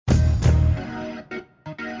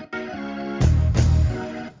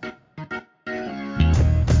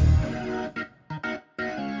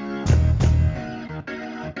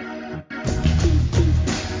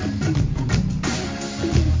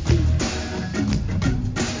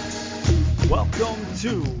Welcome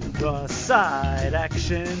to the Side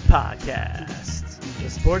Action Podcast, the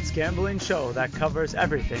sports gambling show that covers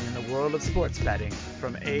everything in the world of sports betting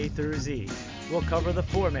from A through Z. We'll cover the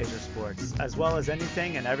four major sports, as well as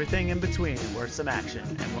anything and everything in between worth some action,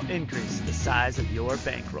 and will increase the size of your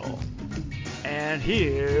bankroll. And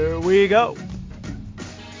here we go.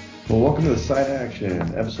 Well, welcome to the Side Action,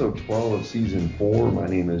 episode 12 of season 4. My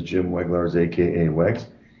name is Jim Weglars, aka Wegs.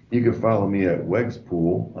 You can follow me at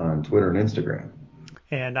Wegspool on Twitter and Instagram.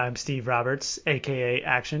 And I'm Steve Roberts, aka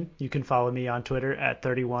Action. You can follow me on Twitter at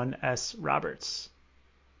 31sroberts.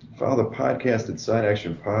 Follow the podcast at Side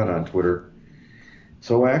Action Pod on Twitter.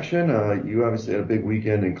 So, Action, you obviously had a big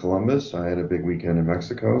weekend in Columbus. I had a big weekend in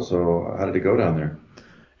Mexico. So, how did it go down there?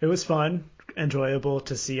 It was fun, enjoyable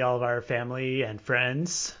to see all of our family and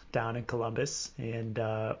friends down in Columbus, and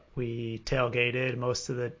we tailgated most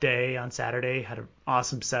of the day on Saturday. Had an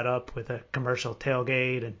awesome setup with a commercial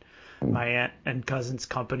tailgate, and my aunt and cousin's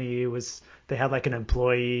company they had like an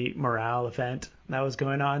employee morale event that was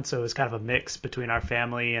going on, so it was kind of a mix between our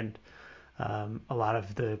family and a lot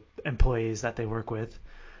of the employees that they work with.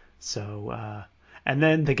 So and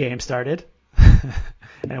then the game started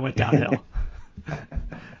and it went downhill.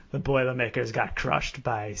 The Boilermakers got crushed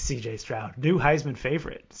by C.J. Stroud. New Heisman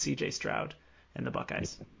favorite, C.J. Stroud and the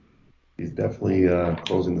Buckeyes. He's definitely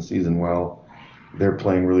closing the season well. They're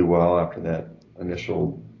playing really well after that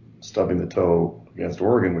initial stubbing the toe against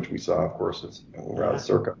Oregon, which we saw, of course, it's around the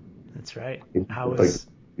circa. That's right. How was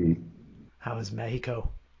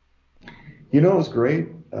Mexico? You know, it was great.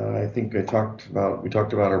 I think we talked about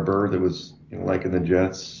our bird that was liking the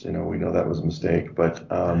Jets. We know that was a mistake, but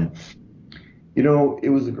it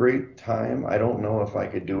was a great time. I don't know if I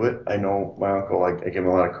could do it. I know my uncle, I give him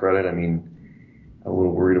a lot of credit. I mean, I'm a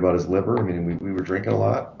little worried about his liver. I mean, we were drinking a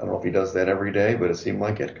lot. I don't know if he does that every day, but it seemed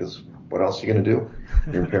like it, because what else are you going to do?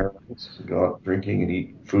 Your parents go out drinking and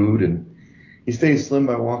eat food, and he stays slim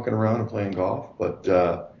by walking around and playing golf. But,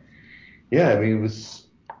 yeah, I mean,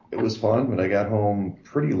 it was fun, but I got home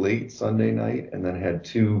pretty late Sunday night and then had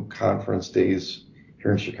 2 conference days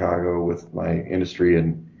here in Chicago with my industry,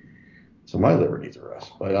 and so my liver needs a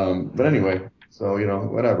rest. But anyway, so,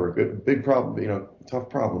 whatever. Good, big problem, tough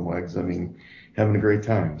problem, Wags. I mean, having a great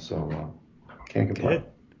time, so can't complain. Good.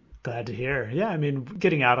 Glad to hear. Yeah, I mean,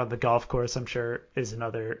 getting out on the golf course, I'm sure, is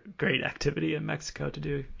another great activity in Mexico to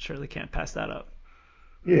do. Surely can't pass that up.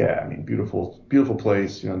 Yeah, I mean, beautiful, beautiful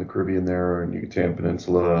place, in the Caribbean there, and Yucatan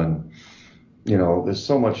Peninsula, and, there's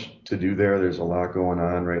so much to do there. There's a lot going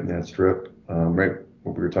on right in that strip, right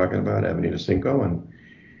what we were talking about, Avenida Cinco, and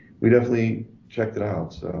we definitely checked it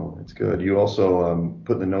out, so it's good. You also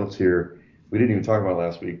put in the notes here, we didn't even talk about it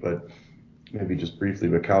last week, but maybe just briefly,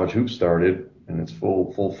 but college hoops started, and it's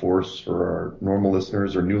full force for our normal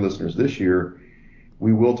listeners or new listeners this year.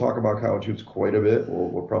 We will talk about college hoops quite a bit.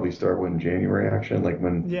 We'll probably start when January action, like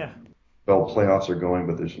when belt playoffs are going,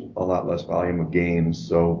 but there's a lot less volume of games,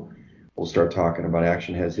 so we'll start talking about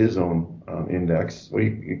Action has his own index.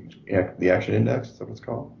 The Action Index? Is that what it's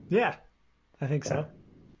called? Yeah, I think so.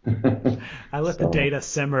 I let the data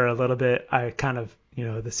simmer a little bit. I kind of,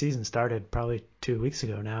 the season started probably 2 weeks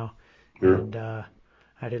ago now. Sure. And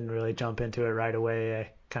I didn't really jump into it right away.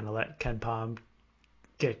 I kind of let KenPom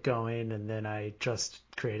get going, and then I just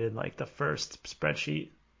created like the first spreadsheet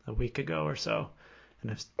a week ago or so, and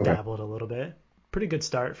I've dabbled a little bit. Pretty good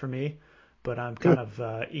start for me, but I'm kind of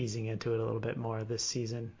easing into it a little bit more this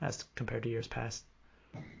season as compared to years past.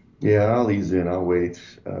 Yeah, I'll ease in. I'll wait.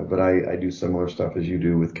 But I do similar stuff as you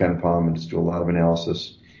do with KenPom and just do a lot of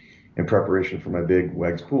analysis in preparation for my big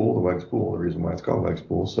Wegs pool, the reason why it's called Wegs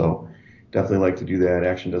pool. So definitely like to do that.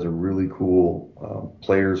 Action does a really cool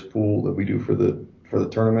players pool that we do for the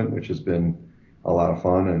tournament, which has been a lot of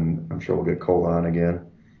fun, and I'm sure we'll get Cole on again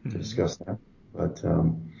to discuss that. But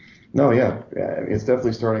it's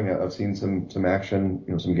definitely starting. I've seen some action,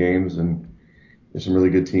 some games, and there's some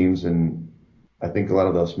really good teams, and I think a lot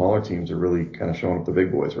of the smaller teams are really kind of showing up the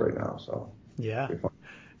big boys right now. So yeah.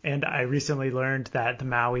 And I recently learned that the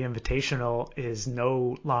Maui Invitational is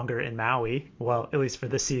no longer in Maui. Well, at least for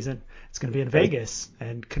this season. It's going to be in Vegas.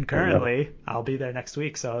 And concurrently, I'll be there next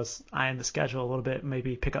week. So I was eyeing the schedule a little bit,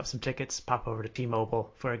 maybe pick up some tickets, pop over to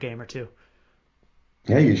T-Mobile for a game or two.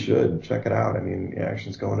 Yeah, you should. Check it out. I mean,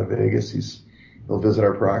 Action's going to Vegas. He'll visit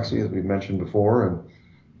our proxy, as we've mentioned before, and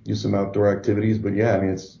do some outdoor activities. But yeah, I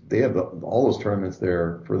mean, they have all those tournaments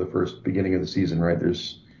there for the first beginning of the season, right?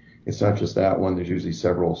 It's not just that one. There's usually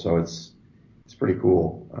several, so it's pretty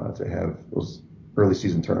cool to have those early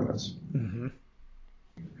season tournaments. Mm-hmm.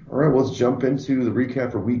 All right, well, let's jump into the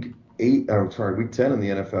recap for week 10 in the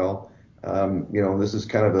NFL. This is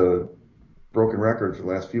kind of broken record for the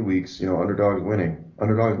last few weeks. Underdogs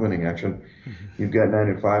winning action. Mm-hmm. You've got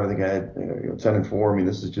 9-5. I think I had 10-4. I mean,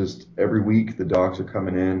 this is just every week the dogs are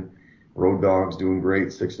coming in. Road dogs doing great,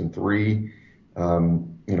 6-3.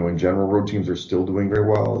 In general, road teams are still doing very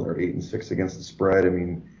well. They're 8-6 against the spread. I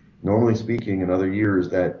mean, normally speaking, in other years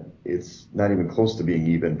that it's not even close to being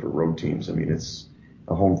even for road teams. I mean, it's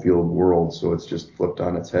a home field world, so it's just flipped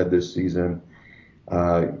on its head this season.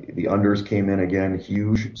 The unders came in again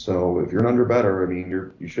huge. So if you're an under better, I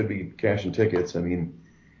mean, you should be cashing tickets. I mean,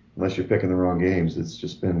 unless you're picking the wrong games, it's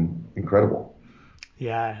just been incredible.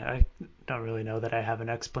 Yeah, I don't really know that I have an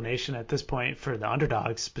explanation at this point for the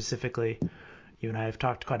underdogs specifically. You and I have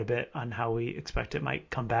talked quite a bit on how we expect it might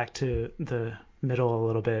come back to the middle a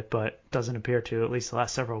little bit, but doesn't appear to, at least the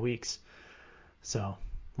last several weeks. So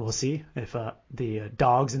we'll see if the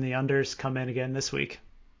dogs and the unders come in again this week.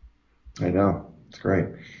 I know. It's great.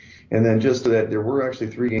 And then just that there were actually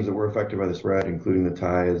 3 games that were affected by the spread, including the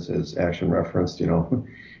ties, as Action referenced.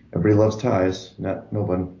 Everybody loves ties, not no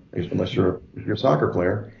one, unless you're a soccer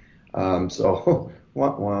player. So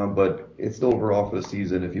wah, wah, but it's still overall for the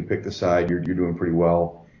season. If you pick the side, you're doing pretty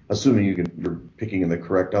well, assuming you're picking in the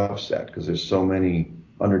correct offset, because there's so many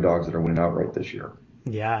underdogs that are winning outright this year.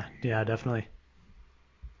 Yeah, definitely.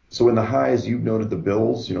 So in the highs, you've noted the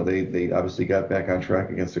Bills. They obviously got back on track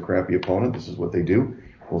against a crappy opponent. This is what they do.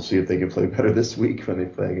 We'll see if they can play better this week when they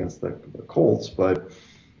play against the Colts. But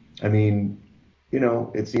I mean,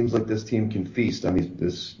 it seems like this team can feast on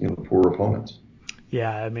these poor opponents.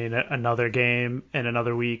 Yeah, I mean, another game and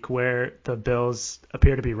another week where the Bills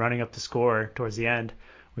appear to be running up the score towards the end.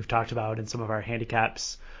 We've talked about in some of our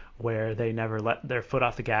handicaps where they never let their foot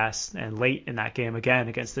off the gas. And late in that game again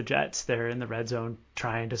against the Jets, they're in the red zone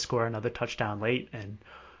trying to score another touchdown late and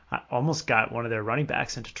almost got one of their running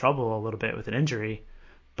backs into trouble a little bit with an injury.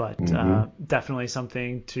 But definitely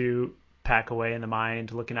something to pack away in the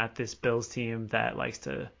mind looking at this Bills team that likes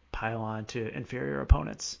to pile on to inferior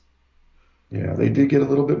opponents. Yeah, they did get a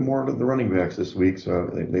little bit more of the running backs this week, so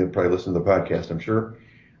they'll probably listen to the podcast, I'm sure.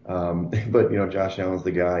 But Josh Allen's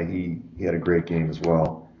the guy. He had a great game as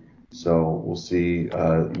well. So we'll see.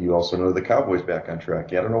 You also know the Cowboys back on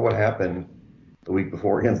track. Yeah, I don't know what happened the week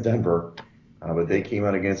before against Denver, but they came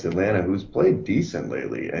out against Atlanta, who's played decent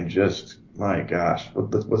lately, and just, my gosh,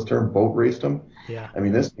 what's the term, boat raced them? Yeah. I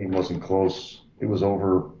mean, this game wasn't close. It was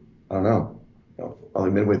over, I don't know,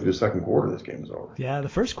 probably midway through the second quarter, this game was over. Yeah, the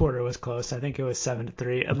first quarter was close. I think it was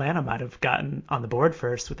 7-3. Atlanta might have gotten on the board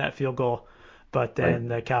first with that field goal, but then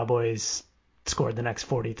the Cowboys scored the next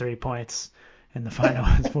 43 points, and the final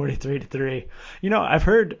was 43-3. I've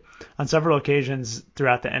heard on several occasions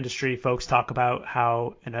throughout the industry folks talk about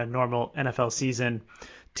how in a normal NFL season,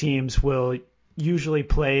 teams will usually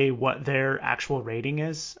play what their actual rating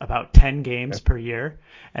is, about 10 games per year.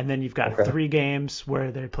 And then you've got 3 games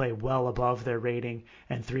where they play well above their rating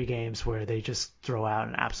and 3 games where they just throw out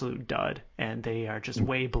an absolute dud and they are just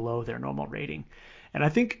way below their normal rating. And I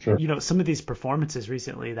think, some of these performances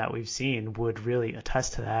recently that we've seen would really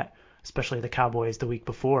attest to that, especially the Cowboys the week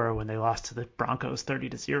before when they lost to the Broncos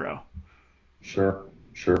 30-0. Sure.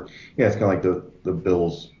 Yeah, it's kind of like the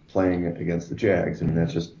Bills playing against the Jags. I mean,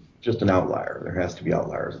 that's just an outlier. There has to be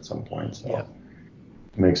outliers at some point. So it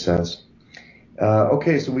makes sense.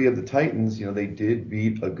 Okay, so we have the Titans. They did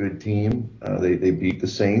beat a good team. They beat the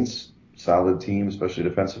Saints, solid team, especially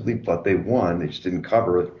defensively, but they won. They just didn't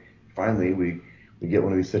cover it. Finally, we get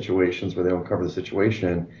one of these situations where they don't cover the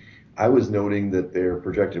situation. I was noting that their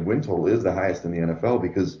projected win total is the highest in the NFL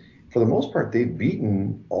because for the most part, they've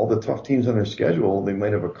beaten all the tough teams on their schedule. They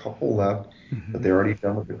might have a couple left, but they're already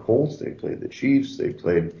done with the Colts. They played the Chiefs. They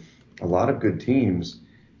played a lot of good teams.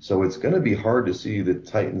 So it's going to be hard to see the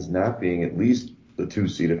Titans not being at least the 2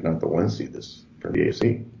 seed, if not the 1 seed this for the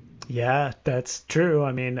AFC. Yeah, that's true.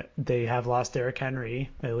 I mean, they have lost Derrick Henry,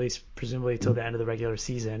 at least presumably till the end of the regular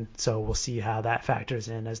season. So we'll see how that factors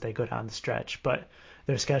in as they go down the stretch. But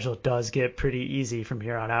their schedule does get pretty easy from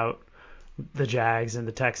here on out. The Jags and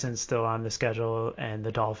the Texans still on the schedule, and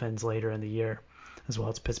the Dolphins later in the year, as well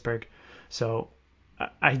as Pittsburgh. So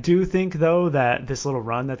I do think, though, that this little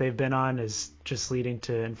run that they've been on is just leading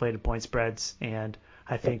to inflated point spreads. And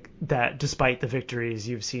I think that despite the victories,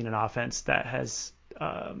 you've seen an offense that has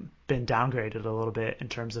been downgraded a little bit in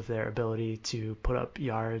terms of their ability to put up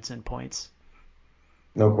yards and points.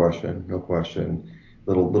 No question.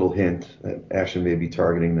 Little hint that Ashton may be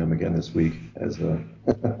targeting them again this week as a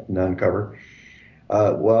non-cover.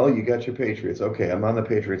 Well, you got your Patriots. Okay, I'm on the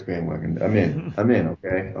Patriots bandwagon. I'm in.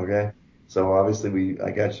 Okay. So obviously I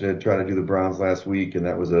got you to try to do the Browns last week, and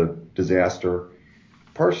that was a disaster.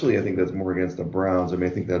 Partially, I think that's more against the Browns. I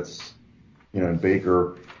think that's, and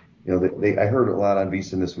Baker I heard a lot on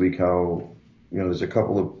VSiN this week how, there's a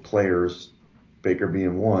couple of players, Baker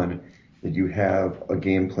being one, that you have a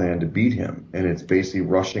game plan to beat him. And it's basically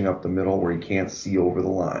rushing up the middle where he can't see over the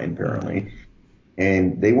line, apparently.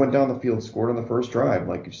 And they went down the field, scored on the first drive.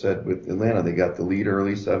 Like you said, with Atlanta, they got the lead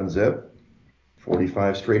early, 7-zip,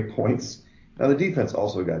 45 straight points. Now, the defense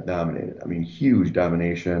also got dominated. I mean, huge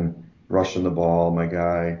domination, rushing the ball. My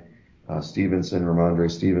guy,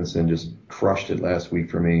 Ramondre Stevenson, just crushed it last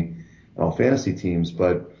week for me on all fantasy teams.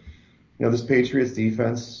 But, this Patriots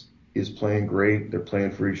defense is playing great. They're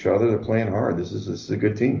playing for each other. They're playing hard. This is a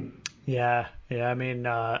good team. Yeah. I mean,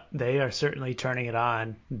 they are certainly turning it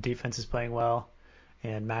on. Defense is playing well,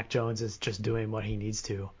 and Mac Jones is just doing what he needs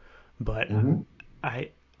to. But I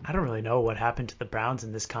don't really know what happened to the Browns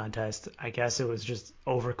in this contest. I guess it was just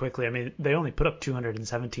over quickly. I mean, they only put up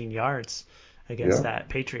 217 yards against that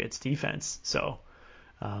Patriots defense. So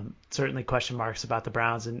certainly question marks about the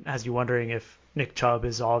Browns, and has you wondering if Nick Chubb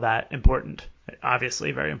is all that important.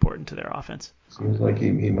 Obviously very important to their offense. Seems like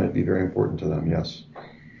he might be very important to them, yes.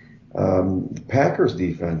 The Packers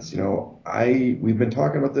defense, we've been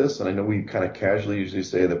talking about this, and I know we kind of casually usually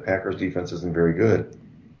say the Packers defense isn't very good.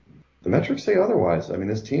 The metrics say otherwise. I mean,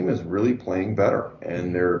 this team is really playing better,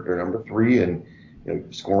 and they're number 3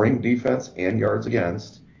 in scoring defense and yards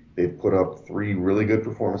against. They've put up 3 really good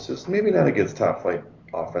performances, maybe not against top flight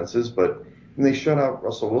offenses, but they shut out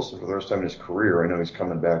Russell Wilson for the first time in his career. I know he's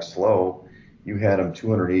coming back slow. You had him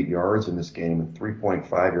 208 yards in this game and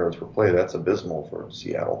 3.5 yards per play. That's abysmal for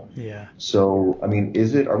Seattle. Yeah. So, I mean,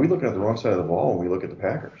 are we looking at the wrong side of the ball when we look at the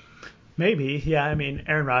Packers? Maybe, yeah. I mean,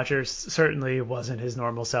 Aaron Rodgers certainly wasn't his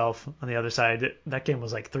normal self. On the other side, that game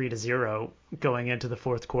was like 3-0 going into the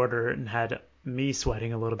fourth quarter and had me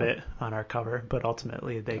sweating a little bit on our cover. But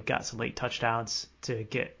ultimately, they got some late touchdowns to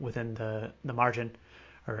get within the margin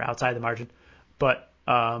or outside the margin. But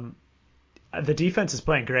the defense is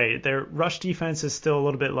playing great. Their rush defense is still a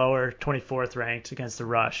little bit lower, 24th ranked against the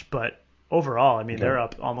rush. But overall, I mean, they're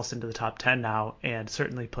up almost into the top 10 now and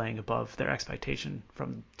certainly playing above their expectation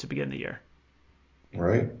to begin the year.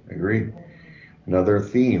 Right. Agreed. Another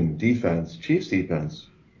theme, defense, Chiefs defense.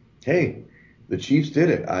 Hey, the Chiefs did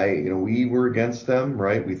it. We were against them,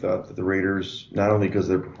 right? We thought that the Raiders, not only because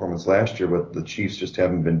of their performance last year, but the Chiefs just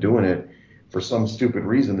haven't been doing it. For some stupid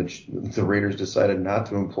reason, the Raiders decided not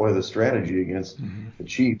to employ the strategy against the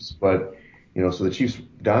Chiefs. But, so the Chiefs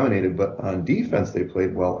dominated, but on defense, they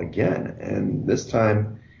played well again. And this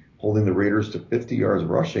time, holding the Raiders to 50 yards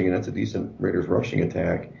rushing, and that's a decent Raiders rushing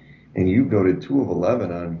attack. And you noted 2 of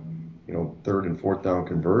 11 on, third and fourth down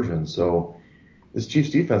conversion. So this Chiefs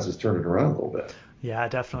defense has turned it around a little bit. Yeah,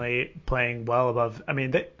 definitely playing well above. I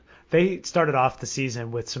mean, they started off the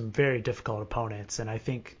season with some very difficult opponents, and I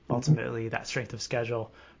think ultimately that strength of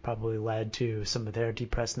schedule probably led to some of their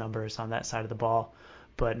depressed numbers on that side of the ball.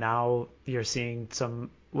 But now you're seeing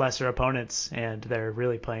some lesser opponents, and they're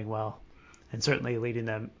really playing well and certainly leading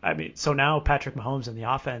them. I mean, so now Patrick Mahomes and the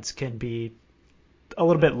offense can be a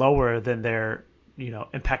little bit lower than their,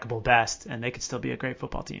 impeccable best, and they could still be a great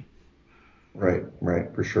football team. Right,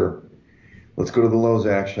 for sure. Let's go to the lows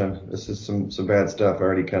action. This is some bad stuff. I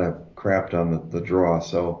already kind of crapped on the draw.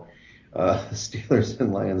 So Steelers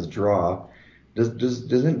and Lions draw.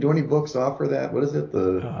 Do any books offer that? What is it?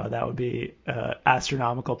 That would be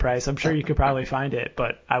astronomical price. I'm sure you could probably find it,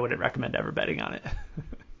 but I wouldn't recommend ever betting on it.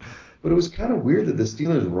 But it was kind of weird that the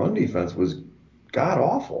Steelers' run defense was god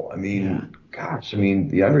awful. I mean,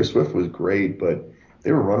 DeAndre Swift was great, but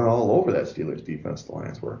they were running all over that Steelers defense. The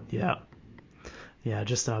Lions were. Yeah,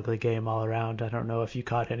 just an ugly game all around. I don't know if you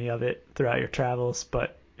caught any of it throughout your travels,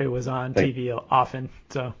 but it was on TV often.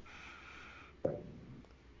 So.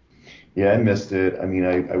 Yeah, I missed it. I mean,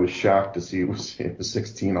 I was shocked to see it was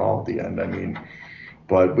 16-all at the end. I mean,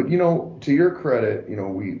 but to your credit,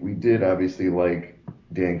 we did obviously like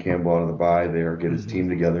Dan Campbell out of the bye there, get his team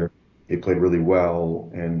together. They played really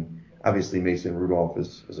well, and obviously Mason Rudolph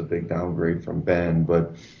is a big downgrade from Ben,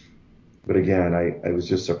 but again, I was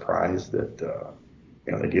just surprised that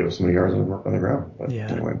they gave us so many yards on the ground. But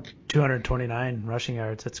anyway. 229 rushing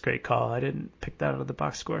yards. That's a great call. I didn't pick that out of the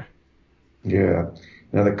box score. Yeah.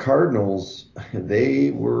 Now the Cardinals,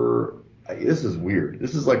 this is weird.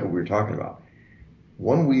 This is like what we were talking about.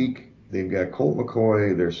 1 week, they've got Colt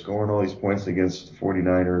McCoy. They're scoring all these points against the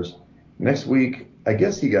 49ers. Next week, I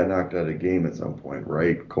guess he got knocked out of the game at some point,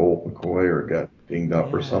 right? Colt McCoy, or got dinged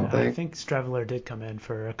up or something. I think Streveler did come in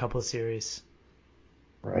for a couple of series.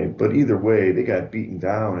 Right. But either way, they got beaten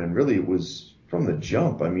down, and really it was from the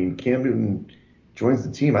jump. I mean, Cam Newton joins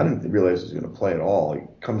the team. I didn't realize he was going to play at all. He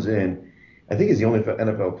comes in. I think he's the only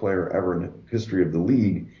NFL player ever in the history of the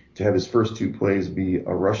league to have his first two plays be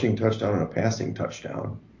a rushing touchdown and a passing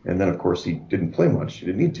touchdown. And then, of course, he didn't play much. He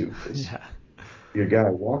didn't need to because Yeah. your guy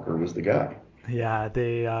Walker was the guy. Yeah,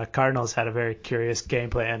 the Cardinals had a very curious game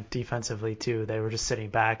plan defensively too. They were just sitting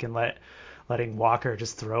back and letting Walker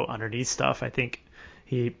just throw underneath stuff. I think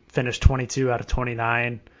he finished 22 out of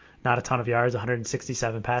 29, not a ton of yards,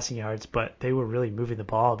 167 passing yards, but they were really moving the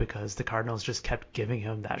ball because the Cardinals just kept giving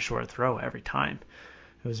him that short throw every time.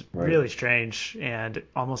 It was Right. really strange and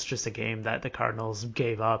almost just a game that the Cardinals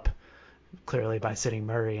gave up clearly by sitting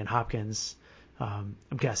Murray and Hopkins. I'm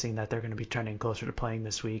guessing that they're going to be trending closer to playing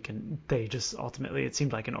this week, and they just ultimately, it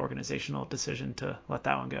seemed like an organizational decision to let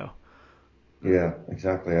that one go. Yeah,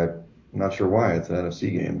 exactly. I'm not sure why. It's an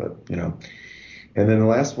NFC game, but And then the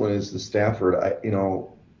last one is the Stafford.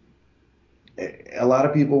 A lot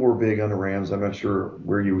of people were big on the Rams. I'm not sure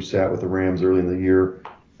where you sat with the Rams early in the year,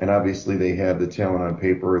 and obviously they have the talent on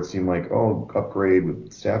paper. It seemed like, oh, upgrade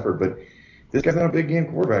with Stafford, but this guy's not a big game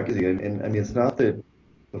quarterback, is he? And I mean, it's not that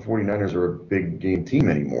the 49ers are a big game team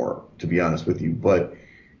anymore, to be honest with you, but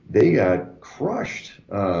they got crushed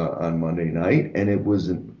on Monday night, and it was,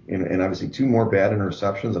 and obviously two more bad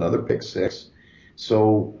interceptions, another pick six.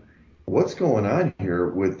 So what's going on here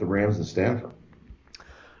with the Rams and Stafford?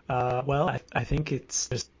 Well, I think it's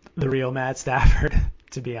just the real Matt Stafford,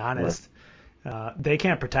 to be Right. honest. They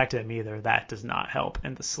can't protect him either. That does not help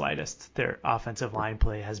in the slightest. Their offensive line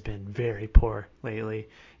play has been very poor lately,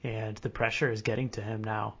 and the pressure is getting to him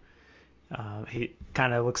now. He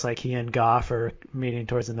kind of looks like he and Goff are meeting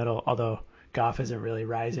towards the middle, although Goff isn't really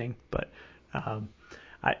rising. But um,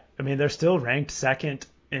 I mean, they're still ranked second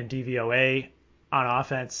in DVOA on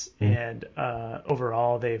offense, and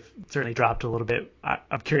overall they've certainly dropped a little bit.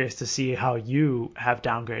 I'm curious to see how you have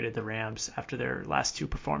downgraded the Rams after their last two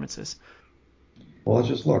performances. Well, let's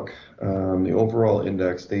just look. The overall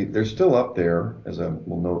index, they're still up there, as I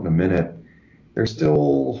will note in a minute. They're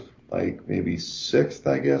still like maybe sixth,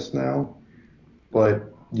 I guess, now.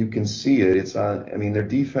 But you can see it. It's on, I mean, their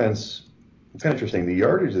defense, it's kind of interesting. The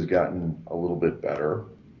yardage has gotten a little bit better.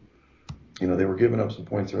 They were giving up some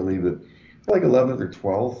points early, but like 11th or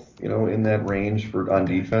 12th, in that range for on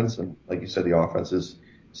defense. And like you said, the offense is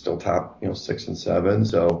still top, 6 and 7.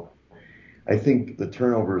 So I think the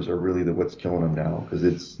turnovers are really what's killing them now because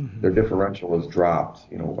Mm-hmm. their differential has dropped,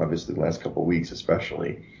 obviously the last couple of weeks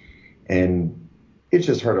especially. And it's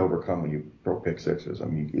just hard to overcome when you throw pick sixes. I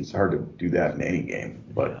mean, it's hard to do that in any game,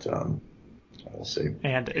 Yeah. but we'll see.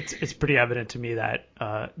 And it's pretty evident to me that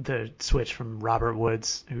the switch from Robert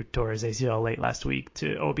Woods, who tore his ACL late last week,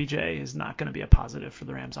 to OBJ is not going to be a positive for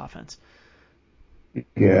the Rams offense.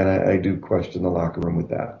 Yeah, and I do question the locker room with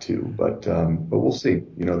that too, but we'll see.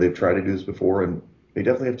 They've tried to do this before, and they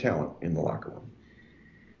definitely have talent in the locker room.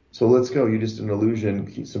 So let's go. You just an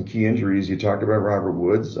illusion, some key injuries. You talked about Robert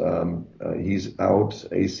Woods. He's out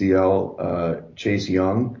ACL. Chase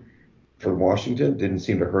Young for Washington didn't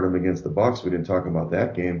seem to hurt him against the Bucs. We didn't talk about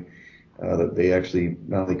that game. That they actually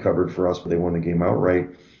not only covered for us, but they won the game outright.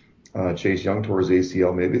 Chase Young tore his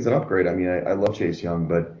ACL. Maybe it's an upgrade. I mean, I love Chase Young,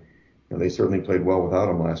 but they certainly played well without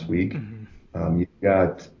him last week. Mm-hmm. You've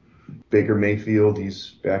got Baker Mayfield. He's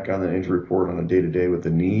back on the injury report on a day-to-day with the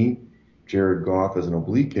knee. Jared Goff has an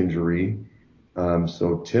oblique injury.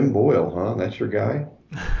 So Tim Boyle, huh? That's your guy?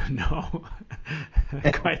 No,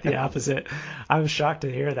 quite the opposite. I was shocked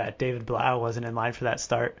to hear that David Blau wasn't in line for that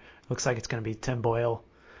start. Looks like it's going to be Tim Boyle,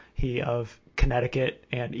 he of Connecticut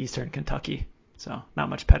and Eastern Kentucky. So not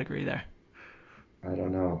much pedigree there. I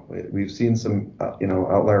don't know. We've seen some,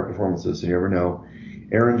 outlier performances, so you never know.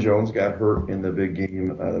 Aaron Jones got hurt in the big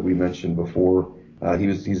game that we mentioned before.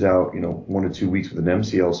 He's out, 1 to 2 weeks with an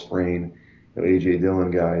MCL sprain. A.J.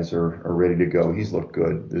 Dillon guys are ready to go. He's looked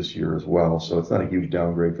good this year as well, so it's not a huge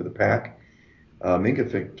downgrade for the Pack. Minka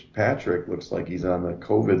Fitzpatrick looks like he's on the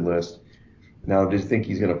COVID list. Now, do you think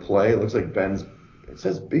he's going to play? It looks like he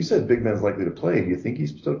says Big Ben's likely to play. Do you think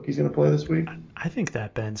he's going to play this week? I think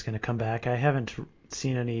that Ben's going to come back. I haven't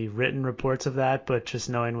seen any written reports of that, but just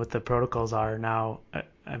knowing what the protocols are now,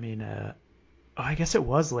 I mean, I guess it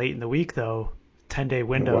was late in the week though. 10-day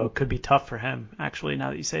window could be tough for him, actually, now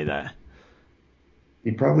that you say that.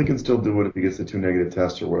 He probably can still do it if he gets the 2 negative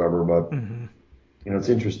tests or whatever, but Mm-hmm. it's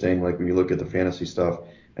interesting. Like when you look at the fantasy stuff,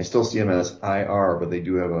 I still see him as IR, but they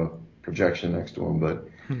do have a projection next to him, but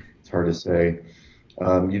it's hard to say.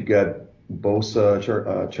 You've got Bosa,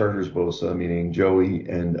 Chargers Bosa, meaning Joey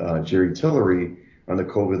and Jerry Tillery on the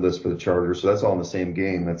COVID list for the Chargers. So that's all in the same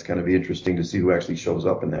game. That's kind of be interesting to see who actually shows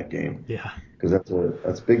up in that game Yeah. because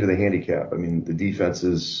that's big to the handicap. I mean, the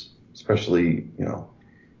defenses, especially,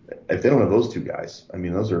 if they don't have those two guys, I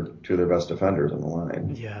mean, those are two of their best defenders on the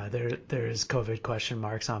line. Yeah, there's COVID question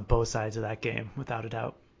marks on both sides of that game, without a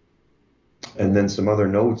doubt. And then some other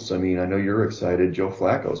notes. I mean, I know you're excited. Joe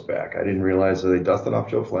Flacco's back. I didn't realize that they dusted off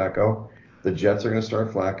Joe Flacco. The Jets are going to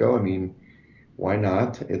start Flacco. I mean, why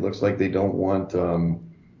not? It looks like they don't want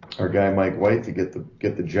our guy Mike White to get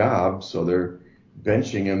the job, so they're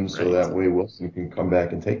benching him so Right. that way Wilson can come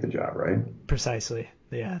back and take the job, right? Precisely.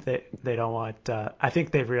 Yeah, they don't want. I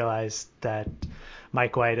think they've realized that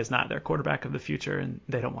Mike White is not their quarterback of the future, and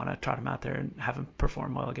they don't want to trot him out there and have him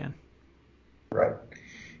perform well again. Right.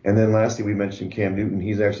 And then lastly, we mentioned Cam Newton.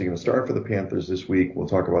 He's actually going to start for the Panthers this week. We'll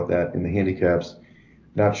talk about that in the handicaps.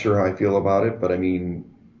 Not sure how I feel about it, but I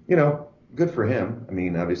mean, good for him. I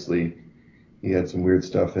mean, obviously, he had some weird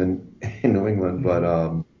stuff in New England,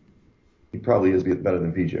 but he probably is better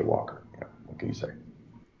than PJ Walker. Yeah, what can you say?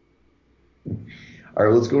 All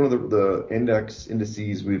right, let's go to the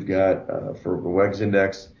indices we've got for the WEGS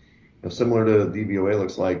index. Similar to DVOA,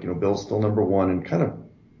 looks like Bill's still number one and kind of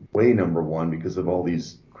way number one because of all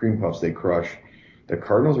these cream puffs they crush. The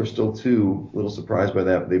Cardinals are still two. A little surprised by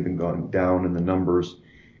that, but they've been going down in the numbers.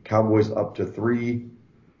 Cowboys up to 3.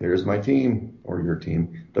 There's my team, or your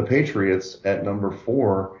team. The Patriots at number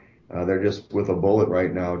 4. They're just with a bullet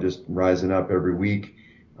right now, just rising up every week.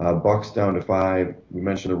 Bucks down to 5. We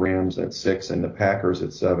mentioned the Rams at 6 and the Packers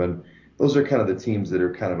at 7. Those are kind of the teams that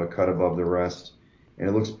are kind of a cut above the rest. And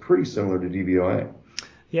it looks pretty similar to DVOA.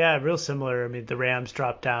 Yeah, real similar. I mean, the Rams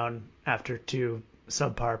dropped down after 2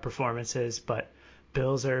 subpar performances, but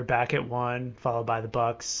Bills are back at 1, followed by the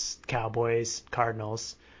Bucks, Cowboys,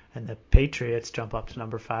 Cardinals, and the Patriots jump up to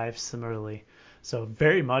number 5 similarly. So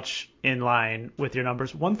very much in line with your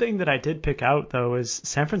numbers. One thing that I did pick out, though, is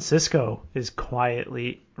San Francisco is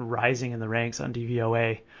quietly rising in the ranks on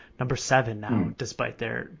DVOA, number 7 now, despite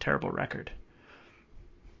their terrible record.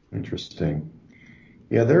 Interesting.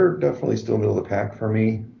 Yeah, they're definitely still middle of the pack for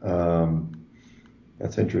me.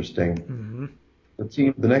 That's interesting. Mm-hmm.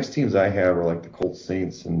 The next teams I have are like the Colts,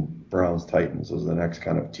 Saints, and Browns, Titans. Those are the next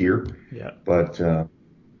kind of tier. Yeah. But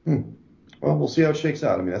well, we'll see how it shakes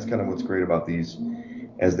out. I mean, that's kind of what's great about these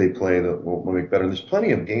as they play. That will make better. And there's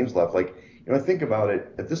plenty of games left. Like I think about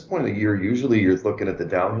it. At this point of the year, usually you're looking at the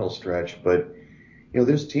downhill stretch, but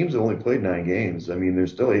there's teams that only played 9 games. I mean,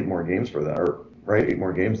 there's still 8 more games for that, right? 8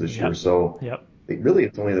 more games this year. So really,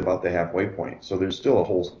 it's only about the halfway point. So there's still a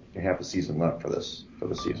whole half a season left for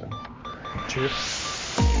the season. True.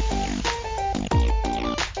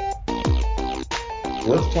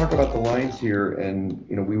 Let's talk about the lines here. And,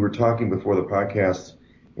 we were talking before the podcast,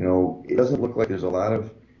 it doesn't look like there's a lot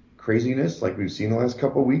of craziness like we've seen the last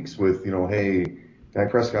couple of weeks with, hey, Dak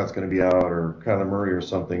Prescott's going to be out or Kyler Murray or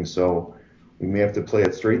something. So we may have to play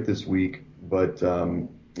it straight this week. But,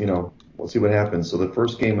 we'll see what happens. So the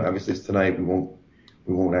first game, obviously, is tonight. We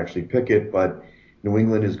won't actually pick it, but New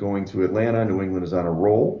England is going to Atlanta. New England is on a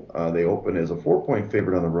roll. They open as a 4-point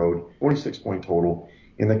favorite on the road, 46-point total.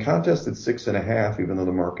 In the contest, it's 6.5, even though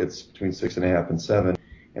the market's between 6.5 and 7,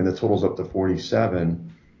 and the total's up to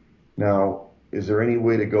 47. Now, is there any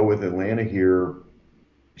way to go with Atlanta here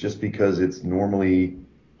just because it's normally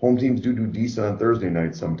home teams do decent on Thursday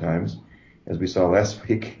night sometimes, as we saw last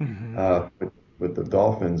week with the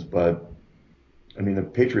Dolphins, but I mean, the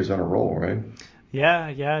Patriots on a roll, right?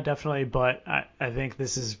 Yeah, definitely. But I think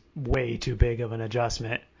this is way too big of an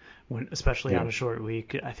adjustment, especially on a short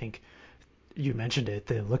week. I think you mentioned it.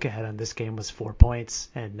 The look ahead on this game was 4 points.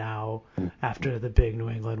 And now after the big New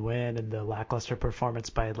England win and the lackluster performance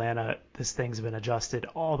by Atlanta, this thing's been adjusted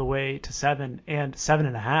all the way to 7 and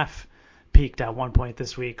 7.5 peaked at 1 point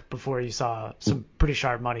this week before you saw some pretty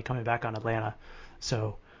sharp money coming back on Atlanta.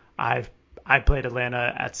 So I played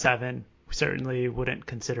Atlanta at 7. We certainly wouldn't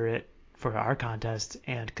consider it for our contest,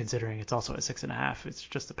 and considering it's also at 6.5, it's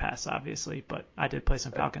just a pass, obviously. But I did play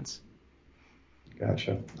some Falcons.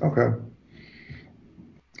 Gotcha. Okay.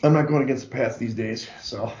 I'm not going against the Pats these days,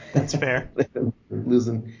 so that's fair. They're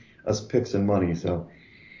losing us picks and money. So,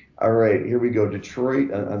 all right, here we go.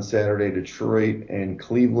 Detroit on Saturday. Detroit and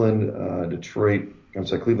Cleveland.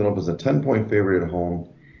 Cleveland opens a 10-point favorite at home.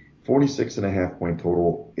 46.5-point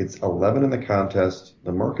total. It's 11 in the contest.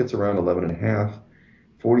 The market's around 11.5.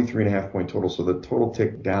 43.5-point total. So the total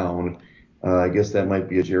ticked down. I guess that might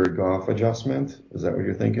be a Jared Goff adjustment. Is that what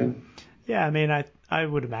you're thinking? Yeah, I mean, I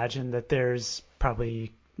would imagine that there's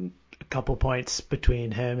probably a couple points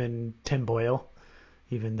between him and Tim Boyle,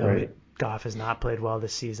 even though Goff has not played well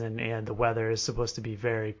this season, and the weather is supposed to be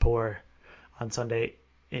very poor on Sunday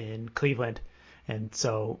in Cleveland. And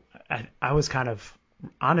so I was kind of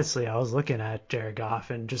honestly, I was looking at Jared Goff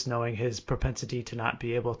and just knowing his propensity to not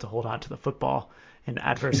be able to hold on to the football in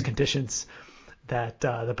adverse conditions, that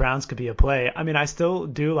the Browns could be a play. I mean, I still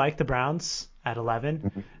do like the Browns at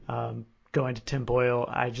 11. Going to Tim Boyle,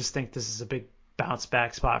 I just think this is a big bounce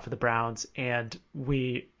back spot for the Browns. And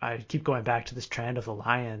I keep going back to this trend of the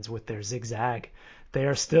Lions with their zigzag. They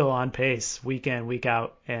are still on pace week in, week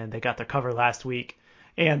out, and they got their cover last week.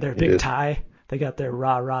 And their big tie, they got their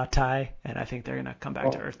rah-rah tie, and I think they're going to come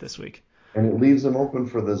back to earth this week. And it leaves them open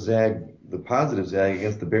for the positive zag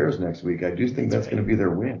against the Bears next week. I do think that's going to be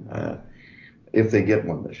their win if they get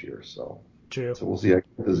one this year. So True. So we'll see.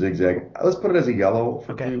 The zigzag. Let's put it as a yellow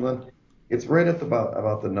for Cleveland. It's right at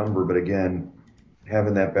about the number, but again,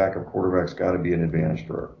 having that backup quarterback's got to be an advantage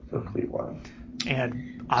for Cleveland.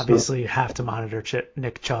 And obviously, you have to monitor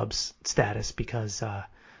Nick Chubb's status because I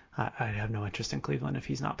have no interest in Cleveland if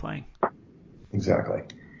he's not playing. Exactly.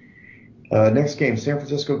 Next game, San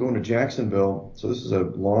Francisco going to Jacksonville. So this is a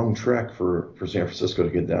long trek for San Francisco to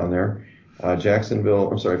get down there. San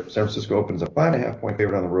Francisco opens a 5.5-point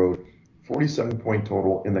favorite on the road, 47-point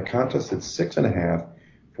total. In the contest, it's 6.5,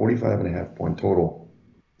 45.5-point total.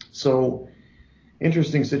 So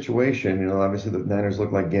interesting situation. Obviously the Niners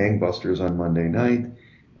look like gangbusters on Monday night.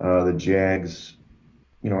 The Jags,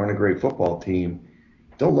 aren't a great football team.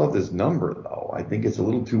 Don't love this number, though. I think it's a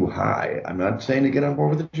little too high. I'm not saying to get on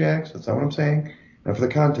board with the Jags. That's not what I'm saying. Not for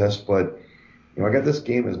the contest, but I got this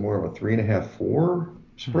game as more of a 3.5, 4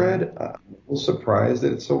 spread. I'm a little surprised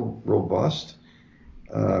that it's so robust.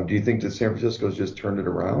 Do you think that San Francisco's just turned it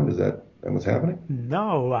around? Is that what's happening?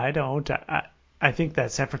 No, I don't. I think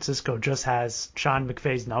that San Francisco just has Sean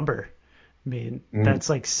McVay's number. I mean, that's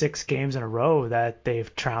like 6 games in a row that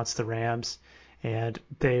they've trounced the Rams. And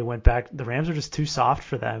they went back. The Rams are just too soft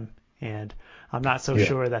for them. And I'm not so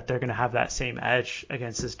sure that they're going to have that same edge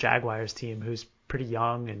against this Jaguars team who's pretty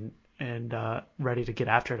young and ready to get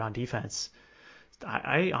after it on defense.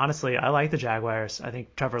 I honestly like the Jaguars. I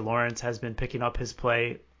think Trevor Lawrence has been picking up his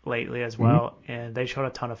play lately as well. And they showed a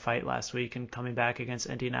ton of fight last week and coming back against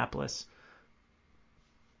Indianapolis.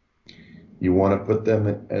 You want to put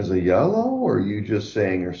them as a yellow, or are you just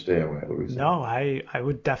saying or stay away, Louis? No, I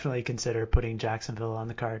would definitely consider putting Jacksonville on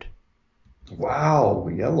the card. Wow,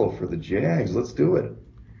 yellow for the Jags. Let's do it.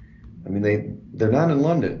 I mean, they're not in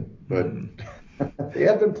London, but they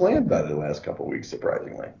have been playing better the last couple of weeks,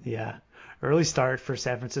 surprisingly. Yeah. Early start for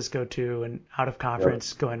San Francisco, too, and out of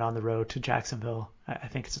conference going on the road to Jacksonville. I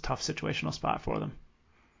think it's a tough situational spot for them.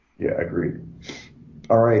 Yeah, agreed.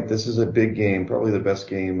 All right, this is a big game, probably the best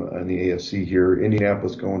game in the AFC here.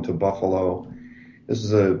 Indianapolis going to Buffalo. This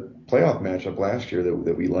is a playoff matchup last year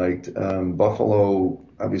that we liked. Buffalo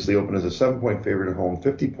obviously opened as a 7-point favorite at home,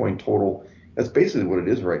 50-point total. That's basically what it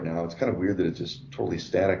is right now. It's kind of weird that it's just totally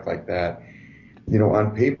static like that.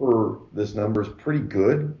 On paper, this number is pretty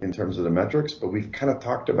good in terms of the metrics, but we've kind of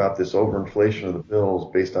talked about this overinflation of the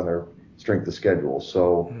Bills based on their strength of schedule.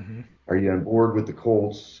 So are you on board with the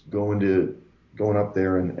Colts going up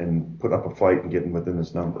there and putting up a fight and getting within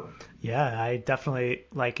this number? Yeah, I definitely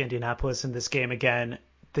like Indianapolis in this game again.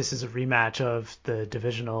 This is a rematch of the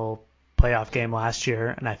divisional playoff game last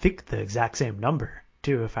year, and I think the exact same number,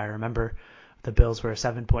 too, if I remember. The Bills were a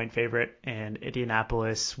 7-point favorite, and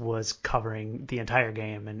Indianapolis was covering the entire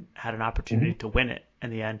game and had an opportunity to win it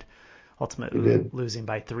in the end, ultimately losing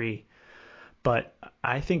by 3. But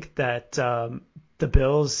I think that the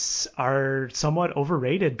Bills are somewhat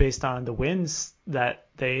overrated based on the wins that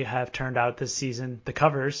they have turned out this season, the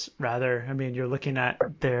covers rather. I mean, you're looking at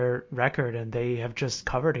their record and they have just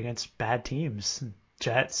covered against bad teams.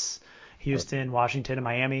 Jets, Houston, Washington, and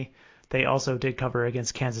Miami. They also did cover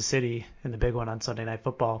against Kansas City in the big one on Sunday Night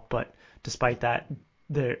Football, but despite that,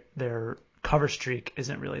 their cover streak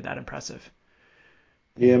isn't really that impressive.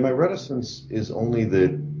 Yeah, my reticence is only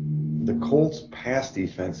that the Colts' pass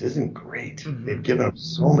defense isn't great. They've given up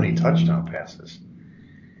so many touchdown passes.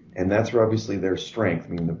 And that's obviously their strength,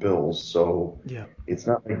 meaning the Bills. So it's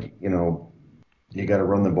not like, you got to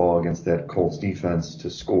run the ball against that Colts defense to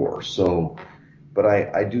score. So, but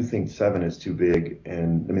I do think 7 is too big.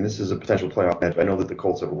 And, I mean, this is a potential playoff match. I know that the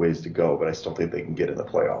Colts have a ways to go, but I still think they can get in the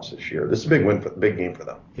playoffs this year. This is a big game for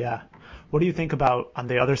them. Yeah. What do you think about, on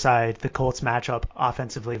the other side, the Colts matchup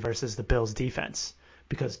offensively versus the Bills defense?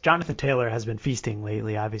 Because Jonathan Taylor has been feasting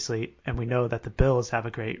lately, obviously, and we know that the Bills have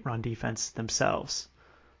a great run defense themselves.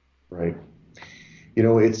 Right.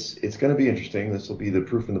 It's going to be interesting. This will be the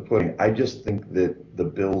proof in the pudding. I just think that the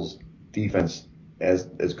Bills defense, as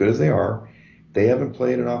good as they are, they haven't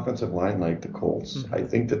played an offensive line like the Colts. I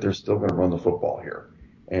think that they're still going to run the football here.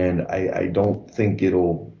 And I don't think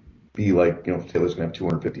it'll be like, Taylor's going to have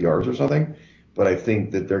 250 yards or something. but I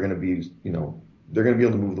think that they're going to be, they're going to be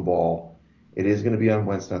able to move the ball. It is going to be on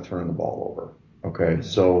Wentz not turning the ball over. Okay,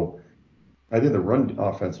 so I think the run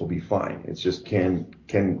offense will be fine. It's just can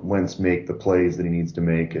Wentz make the plays that he needs to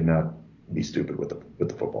make and not be stupid with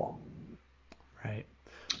the football. Right.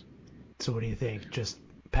 So what do you think? Just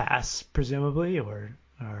pass, presumably, or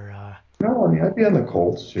No, I mean I'd be on the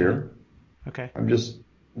Colts okay, here. okay, I'm just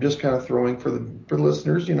kind of throwing for the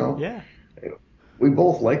listeners. yeah, We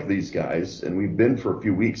both like these guys, and we've been for a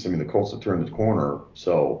few weeks. I mean, the Colts have turned the corner,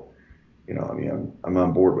 so I mean, I'm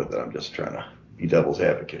on board with it. I'm just trying to be devil's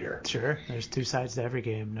advocate here. sure. There's two sides to every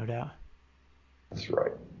game, no doubt. That's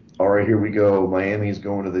right. All right, here we go. Miami's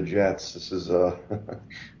going to the Jets. This is a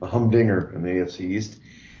humdinger in the AFC East.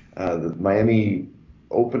 The Miami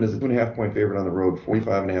opened as a 2.5 point favorite on the road,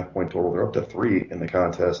 45.5 point total. They're up to 3 in the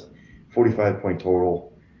contest, 45 point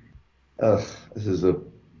total. This is a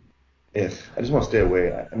if. I just want to stay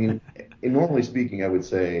away. I mean, normally speaking, I would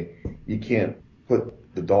say you can't put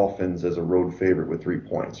the Dolphins as a road favorite with 3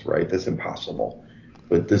 points, right? That's impossible.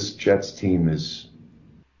 But this Jets team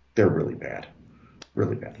they're really bad.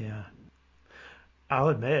 Really bad. Yeah, I'll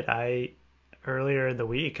admit, I earlier in the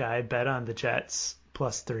week I bet on the Jets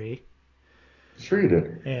 +3, Sure you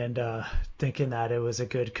did. and thinking that it was a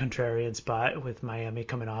good contrarian spot with Miami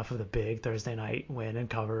coming off of the big Thursday night win and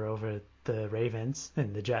cover over the Ravens,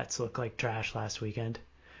 and the Jets looked like trash last weekend.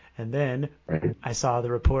 And then Right. I saw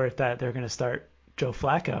the report that they're going to start Joe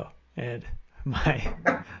Flacco, and my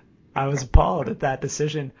I was appalled at that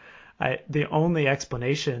decision. The only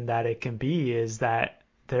explanation that it can be is that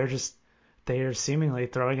they are seemingly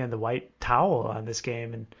throwing in the white towel on this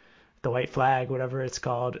game and the white flag, whatever it's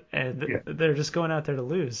called, and Yeah. they're just going out there to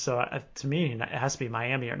lose. So to me, it has to be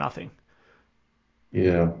Miami or nothing.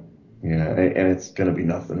 Yeah. Yeah. And it's going to be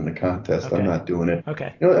nothing in the contest. I'm Okay, not doing it.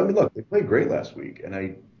 okay, I mean, look, they played great last week, and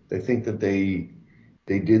I think that they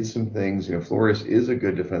did some things. Flores is a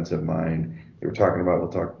good defensive mind. They were talking about, we'll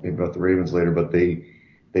talk maybe about the Ravens later, but they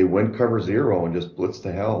went cover zero and just blitzed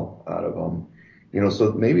the hell out of them.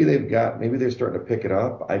 So maybe maybe they're starting to pick it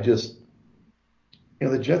up. I just,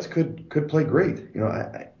 the Jets could play great.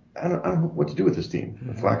 I don't know what to do with this team.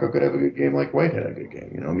 mm-hmm. Flacco could have a good game like White had a good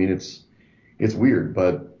game. I mean, it's weird,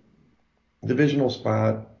 but divisional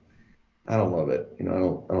spot, I don't love it. I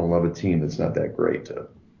don't love a team that's not that great to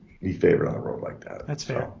be favored on the road like that. That's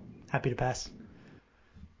fair. So, Happy to pass.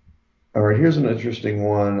 all right, here's an interesting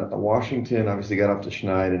one. Washington obviously got off to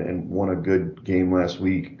Schneid and won a good game last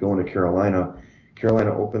week, going to Carolina.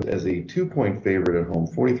 Carolina opened as a 2 point favorite at home,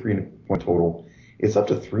 43 point total. It's up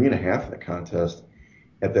to 3.5 in the contest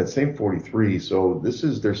at that same 43. So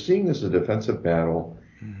they're seeing this as a defensive battle,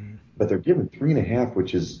 Mm-hmm. but they're given 3.5,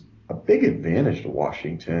 which is a big advantage to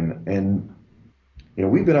Washington. And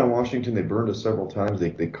we've been on Washington. They burned us several times.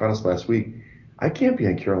 They caught us last week. I can't be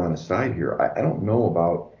on Carolina's side here. I don't know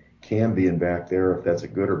about Cam being back there, if that's a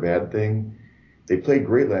good or bad thing. They played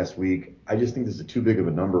great last week. I just think this is too big of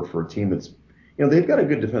a number for a team they've got a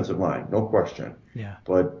good defensive line, no question. Yeah.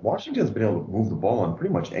 But Washington's been able to move the ball on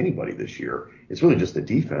pretty much anybody this year. It's really just the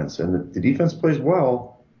defense. And the defense plays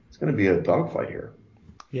well. It's going to be a dogfight here.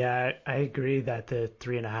 Yeah, I agree that the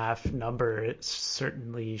 3.5 number it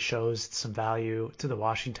certainly shows some value to the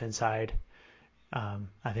Washington side. I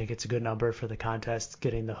think it's a good number for the contest,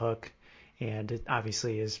 getting the hook, and it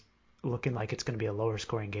obviously is looking like it's going to be a lower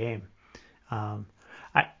scoring game. Um,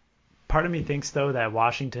 I Part of me thinks though that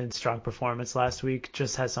Washington's strong performance last week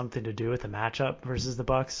just has something to do with the matchup versus the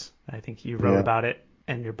Bucks. I think you wrote Yeah. about it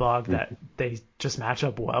in your blog that they just match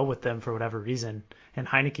up well with them for whatever reason. And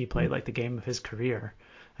Heineke played like the game of his career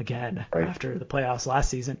again Right. after the playoffs last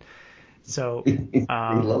season. So He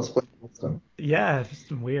loves playing with them. yeah,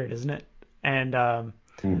 it's weird, isn't it? And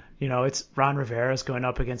it's Ron Rivera's going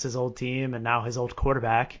up against his old team and now his old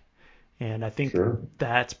quarterback. And I think Sure.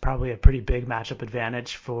 that's probably a pretty big matchup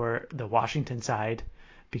advantage for the Washington side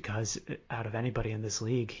because out of anybody in this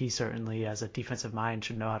league, he certainly, as a defensive mind,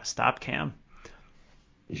 should know how to stop Cam.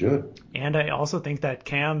 He should. And I also think that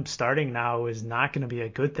Cam starting now is not going to be a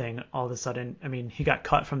good thing all of a sudden. I mean, he got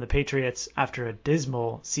cut from the Patriots after a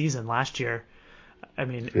dismal season last year. I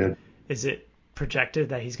mean, Yeah. is it projected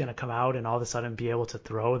that he's going to come out and all of a sudden be able to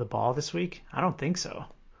throw the ball this week? I don't think so.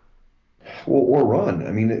 Well, or run.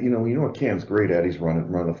 I mean, what Cam's great at. He's running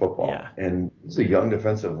the Yeah, football, and it's a young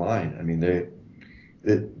defensive line. I mean,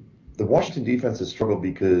 the Washington defense has struggled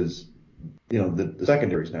because the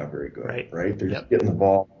secondary is not very good, right. right? They're just Yep. getting the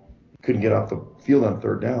ball, couldn't get off the field on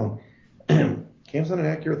third down. Cam's not an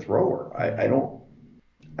accurate thrower.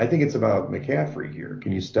 I think it's about McCaffrey here.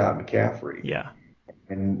 Can you stop McCaffrey? Yeah.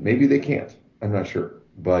 And maybe they can't. I'm not sure,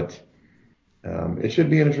 but it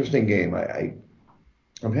should be an interesting game.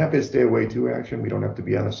 I'm happy to stay away too, action. We don't have to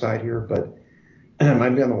be on the side here, but I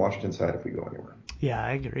might be on the Washington side if we go anywhere. Yeah,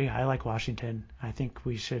 I agree. I like Washington. I think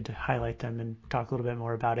we should highlight them and talk a little bit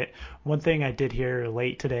more about it. One thing I did hear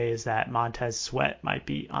late today is that Montez Sweat might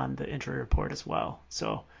be on the injury report as well.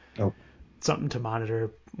 So Oh, something to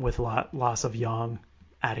monitor with loss of Young.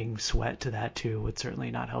 Adding Sweat to that too would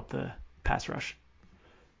certainly not help the pass rush.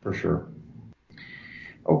 for sure.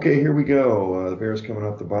 Okay, here we go. The Bears coming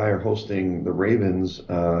off the bye are hosting the Ravens.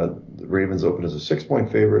 The Ravens open as a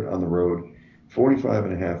 6-point favorite on the road, 45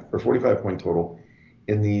 and a half or 45 point total.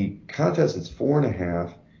 In the contest, it's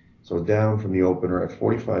 4.5, so down from the opener at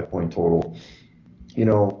 45 point total. You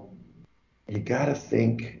know, you got to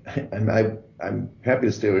think, and I'm happy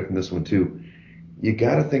to stay away from this one too. You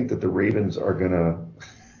got to think that the Ravens are gonna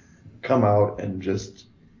come out and just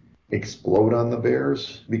explode on the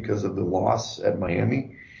Bears because of the loss at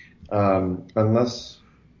Miami, unless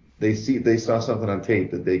they saw something on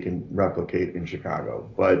tape that they can replicate in Chicago.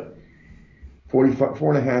 But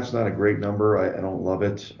 44.5 is not a great number. I don't love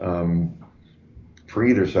it for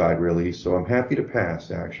either side really. So I'm happy to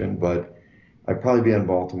pass action, but I'd probably be on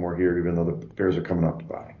Baltimore here, even though the Bears are coming up to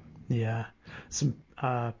buy. Yeah, some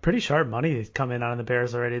pretty sharp money come in on the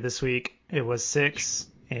Bears already this week. It was 6,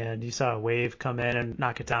 and you saw a wave come in and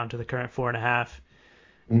knock it down to the current 4.5.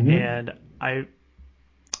 Mm-hmm. And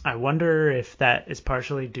I wonder if that is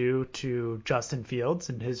partially due to Justin Fields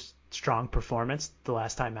and his strong performance the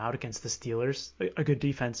last time out against the Steelers, a good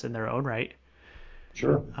defense in their own right.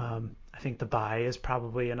 Sure. I think the bye is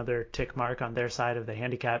probably another tick mark on their side of the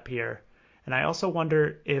handicap here. And I also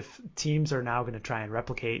wonder if teams are now going to try and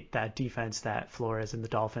replicate that defense that Flores and the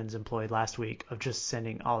Dolphins employed last week of just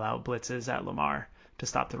sending all-out blitzes at Lamar to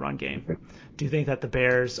stop the run game. Do you think that the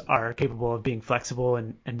Bears are capable of being flexible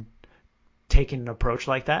and taking an approach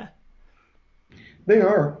like that? They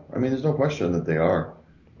are. I mean, there's no question that they are.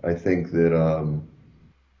 I think that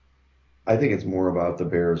I think it's more about the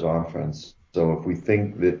Bears offense. So if we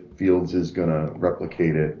think that Fields is going to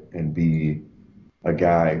replicate it and be a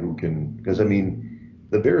guy who can, because I mean,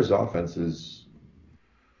 the Bears offense is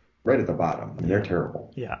right at the bottom. I mean, they're Yeah.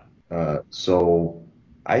 terrible. Yeah. So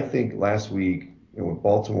I think last week, with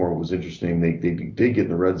Baltimore, it was interesting. They did get in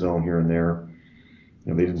the red zone here and there.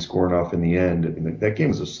 They didn't score enough in the end. I mean, that game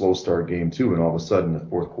was a slow start game too, and all of a sudden the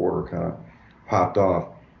fourth quarter kind of popped off.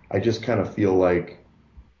 I just kind of feel like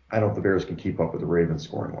I don't know if the Bears can keep up with the Ravens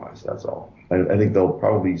scoring wise. That's all. I think they'll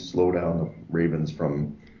probably slow down the Ravens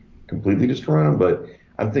from completely destroying them, but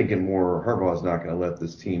I'm thinking more Harbaugh's not going to let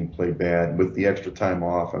this team play bad with the extra time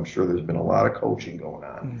off. I'm sure there's been a lot of coaching going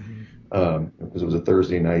on Mm-hmm. because it was a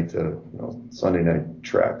Thursday night to Sunday night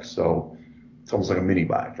trek, so it's almost like a mini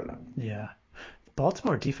bye for them. Yeah.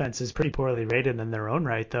 Baltimore defense is pretty poorly rated in their own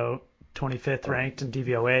right, though. 25th ranked in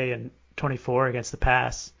DVOA and 24 against the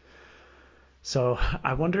pass. So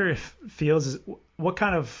I wonder if Fields is, what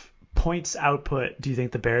kind of points output do you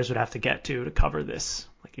think the Bears would have to get to cover this?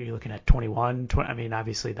 Like, are you looking at 21? I mean,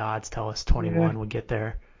 obviously the odds tell us Yeah, 21 would get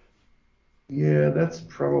there. yeah, that's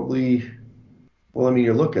probably. Well, I mean,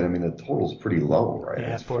 I mean, the total's pretty low, right?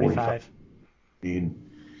 Yeah, It's 45. 45.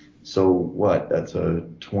 So what? That's a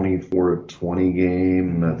 24-20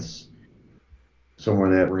 game. Mm-hmm. That's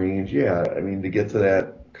somewhere in that range. Yeah, I mean, to get to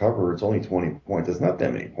that cover, it's only 20 points. It's not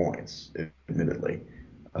that many points, admittedly.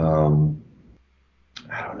 Um,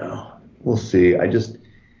 I don't know. We'll see.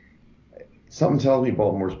 Something tells me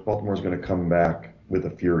Baltimore's going to come back with a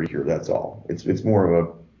fury here. That's all. It's more of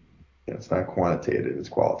a, it's not quantitative, it's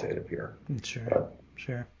qualitative here. Sure. But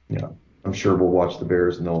Sure. I'm sure we'll watch the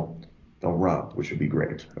Bears and they'll romp, which would be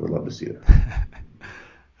great. I would love to see that.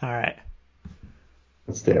 All right.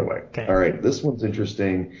 Let's stay away. Okay. All right, this one's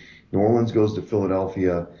interesting. New Orleans goes to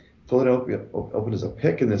Philadelphia. Philadelphia opened as a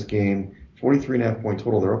pick in this game, 43.5 point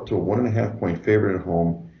total. They're up to a 1.5 point favorite at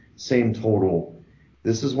home, same total.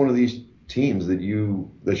 This is one of these teams that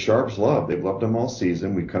the Sharps love. They've loved them all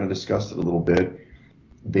season. We've kind of discussed it a little bit.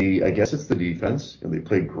 I guess it's the defense. They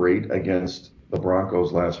played great against the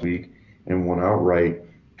Broncos last week and won outright.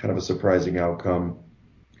 Kind of a surprising outcome.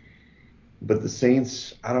 But the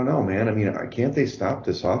Saints, I don't know, man. I mean, can't they stop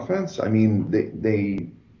this offense? I mean,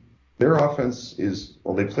 their offense is,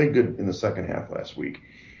 well, they played good in the second half last week,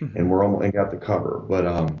 Mm-hmm. and and got the cover. But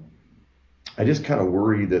I just kind of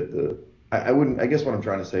worry that I wouldn't. I guess what I'm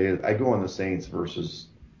trying to say is I go on the Saints versus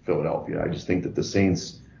Philadelphia. I just think that the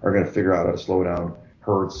Saints are going to figure out how to slow down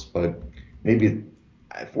Hurts, but maybe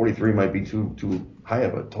 43 might be too high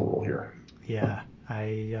of a total here. Yeah.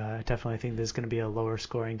 I definitely think this is going to be a lower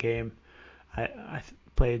scoring game. I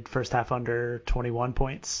played first half under 21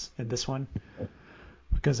 points in this one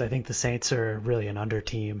because I think the Saints are really an under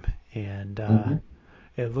team, and Mm-hmm.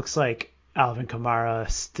 It looks like Alvin Kamara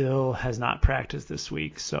still has not practiced this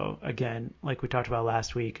week. So again, like we talked about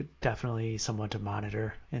last week, definitely someone to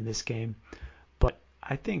monitor in this game. But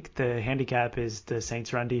I think the handicap is the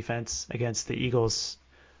Saints run defense against the Eagles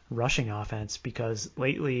rushing offense, because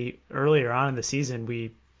lately, earlier on in the season,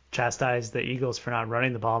 we chastised the Eagles for not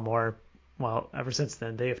running the ball more. Well, ever since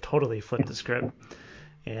then, they have totally flipped the script,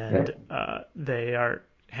 and they are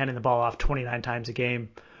handing the ball off 29 times a game.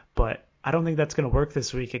 But I don't think that's going to work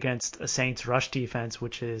this week against a Saints rush defense,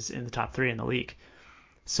 which is in the top 3 in the league.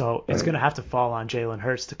 So it's going to have to fall on Jalen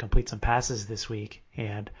Hurts to complete some passes this week.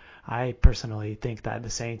 And I personally think that the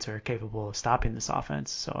Saints are capable of stopping this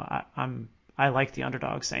offense. So I like the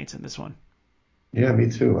underdog Saints in this one. Yeah,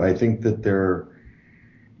 me too. I think that they're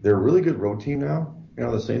a really good road team now. You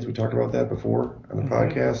know, the Saints, we talked about that before on the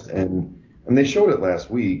podcast, and they showed it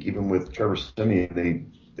last week. Even with Trevor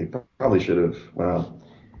Siemian, they probably should have, well,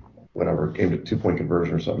 whatever, came to 2-point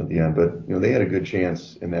conversion or something at the end. But you know, they had a good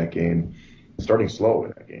chance in that game, starting slow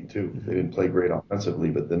in that game too. They didn't play great offensively,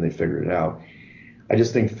 but then they figured it out. I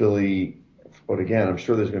just think Philly, but again, I'm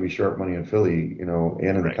sure there's going to be sharp money in Philly, you know,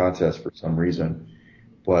 and in the contest for some reason.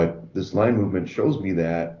 But this line movement shows me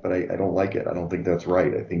that, but I don't like it. I don't think that's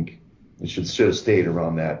right. I think it should have stayed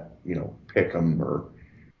around that, you know, pick 'em, or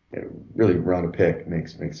really around a pick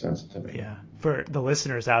makes sense to me. Yeah. For the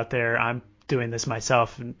listeners out there, I'm doing this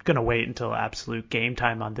myself and going to wait until absolute game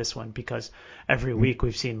time on this one, because every week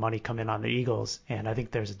we've seen money come in on the Eagles, and I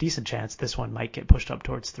think there's a decent chance this one might get pushed up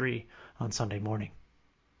towards 3 on Sunday morning.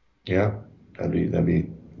 Yeah, that'd be I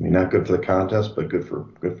mean, not good for the contest, but good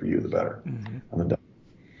for you, the better. On the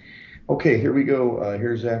Okay, here we go.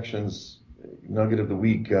 Here's action's nugget of the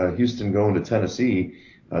week. Houston going to Tennessee.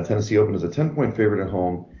 Tennessee opened as a 10-point favorite at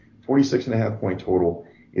home, 46.5-point total.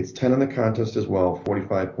 It's 10 in the contest as well,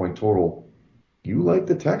 45-point total. You like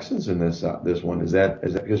the Texans in this one? Is that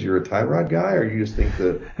because you're a Tyrod guy, or you just think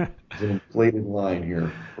that it's an inflated line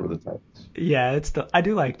here for the Titans? Yeah, I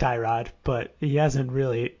do like Tyrod, but he hasn't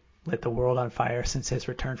really lit the world on fire since his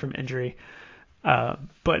return from injury.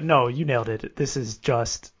 But no, you nailed it. This is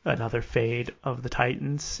just another fade of the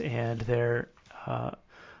Titans and their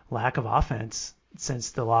lack of offense since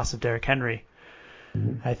the loss of Derrick Henry.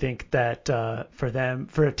 I think that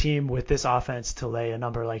for a team with this offense to lay a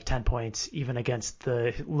number like 10 points, even against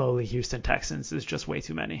the lowly Houston Texans, is just way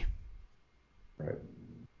too many. Right.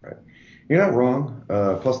 You're not wrong.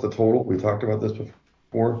 Plus the total, we talked about this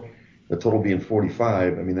before, the total being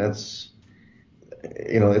 45. I mean, that's,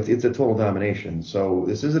 you know, it's a total domination. So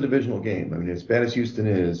this is a divisional game. I mean, as bad as Houston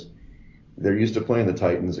is, they're used to playing the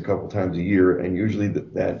Titans a couple times a year, and usually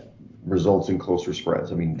that results in closer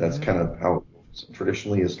spreads. I mean, that's kind of how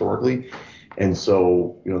traditionally, historically. And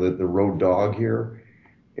so, you know, the road dog here,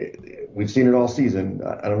 we've seen it all season.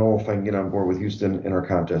 I don't know if I can get on board with Houston in our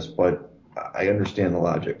contest, but I understand the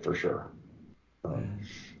logic for sure.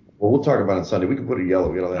 Well, we'll talk about it on Sunday. We can put a yellow.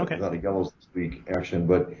 We got a lot of yellows this week action,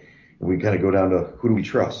 but we kind of go down to who do we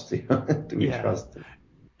trust? Do we trust?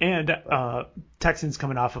 And Texans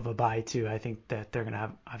coming off of a bye too. I think that they're going to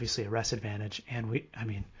have obviously a rest advantage. And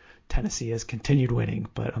Tennessee has continued winning,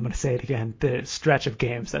 but I'm going to say it again. The stretch of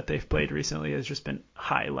games that they've played recently has just been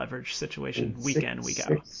high leverage situation, week in, week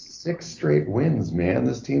out. Six straight wins, man.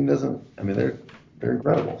 This team doesn't. I mean, they're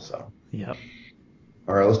incredible. So. Yep.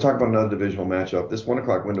 All right, let's talk about another divisional matchup. This 1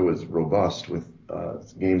 o'clock window is robust with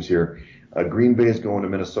games here. Green Bay is going to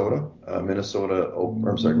Minnesota.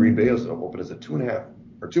 Green Bay is open as a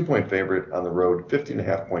 2.5 favorite on the road,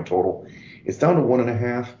 15.5-point total. It's down to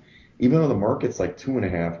 1.5, even though the market's like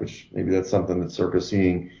 2.5, which maybe that's something that Circa's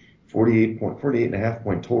seeing.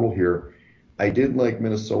 48.5-point total here. I did like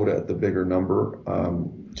Minnesota at the bigger number,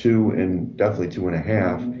 2 and definitely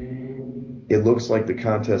 2.5. It looks like the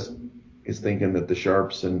contest is thinking that the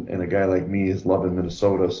Sharps and a guy like me is loving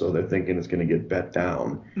Minnesota, so they're thinking it's going to get bet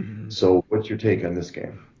down. So what's your take on this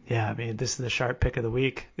game? Yeah, I mean, this is the sharp pick of the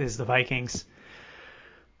week, is the Vikings.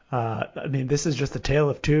 I mean, this is just a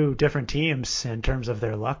tale of two different teams in terms of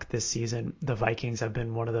their luck this season. The Vikings have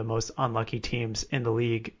been one of the most unlucky teams in the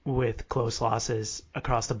league with close losses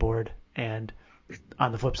across the board. And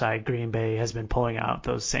on the flip side, Green Bay has been pulling out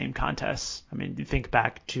those same contests. I mean, you think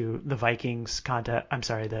back to the Vikings contest. I'm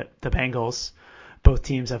sorry, the Bengals. Both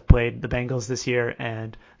teams have played the Bengals this year,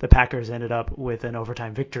 and the Packers ended up with an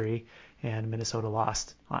overtime victory, and Minnesota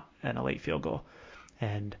lost in a late field goal.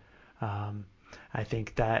 And I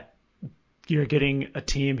think that you're getting a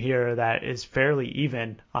team here that is fairly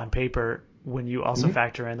even on paper when you also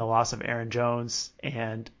factor in the loss of Aaron Jones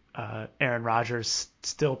and Aaron Rodgers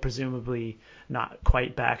still presumably not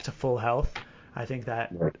quite back to full health. I think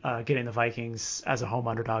that Right. getting the Vikings as a home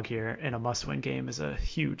underdog here in a must-win game is a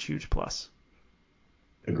huge, huge plus.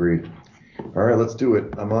 Agreed. All right, let's do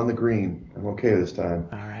it. I'm on the green. I'm okay this time.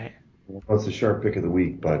 All right. Well, it's a sharp pick of the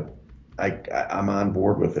week, but I'm on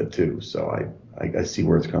board with it too. So I see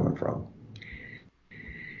where it's coming from.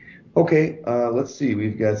 Okay, let's see.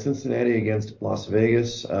 We've got Cincinnati against Las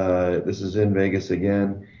Vegas. This is in Vegas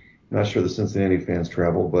again. I'm not sure the Cincinnati fans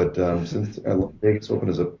travel, but since Vegas Open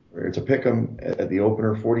it's a pick 'em at the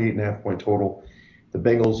opener, 48.5 point total. The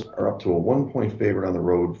Bengals are up to a 1 point favorite on the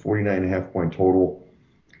road, 49.5 point total.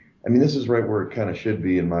 I mean, this is right where it kind of should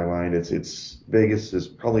be in my mind. It's Vegas is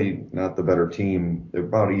probably not the better team. They're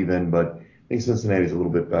about even, but I think Cincinnati's a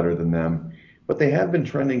little bit better than them. But they have been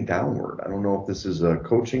trending downward. I don't know if this is a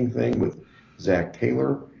coaching thing with Zach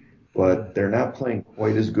Taylor, but they're not playing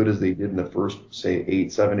quite as good as they did in the first, say,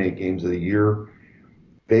 8 games of the year.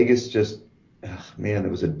 Vegas just, man,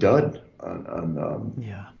 it was a dud on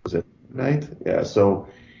Yeah. was it night? Yeah, so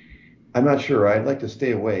I'm not sure. I'd like to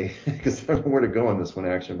stay away because I don't know where to go on this one,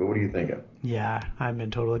 action. But what are you thinking? Yeah, I'm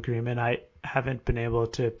in total agreement. I haven't been able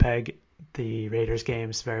to peg the Raiders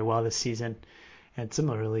games very well this season, and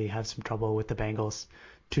similarly have some trouble with the Bengals.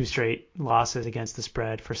 Two straight losses against the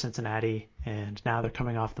spread for Cincinnati, and now they're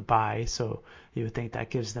coming off the bye, so you would think that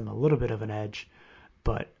gives them a little bit of an edge.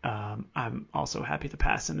 But I'm also happy to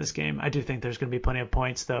pass in this game. I do think there's going to be plenty of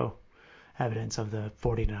points, though. Evidence of the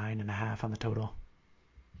 49.5 on the total.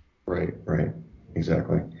 Right.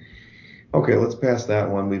 Exactly. Okay, let's pass that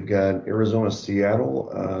one. We've got Arizona,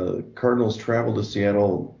 Seattle. Cardinals travel to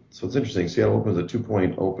Seattle. So it's interesting. Seattle opens a 2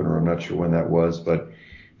 point opener. I'm not sure when that was, but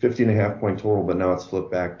 50.5 point total. But now it's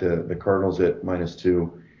flipped back to the Cardinals at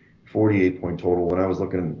 -2, 48 point total. When I was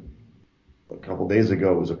looking a couple days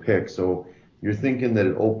ago, it was a pick. So you're thinking that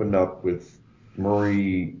it opened up with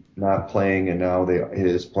Murray not playing, and now he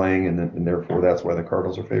is playing, and therefore that's why the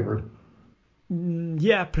Cardinals are favored?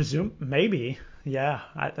 Yeah, presume maybe. Yeah,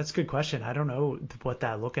 that's a good question. I don't know what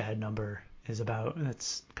that look ahead number is about.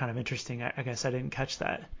 That's kind of interesting. I guess I didn't catch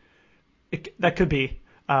that. That could be.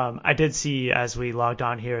 I did see as we logged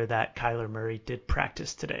on here that Kyler Murray did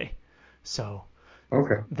practice today. So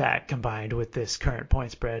Okay. that combined with this current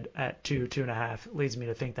point spread at 2.5 leads me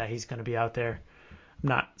to think that he's going to be out there. I'm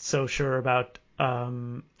not so sure about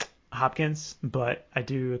Hopkins, but I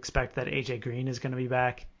do expect that AJ Green is going to be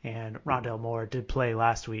back, and Rondale Moore did play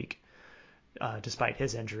last week despite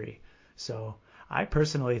his injury. So I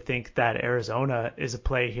personally think that Arizona is a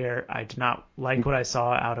play here. I did not like what I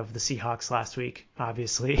saw out of the Seahawks last week,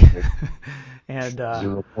 obviously. And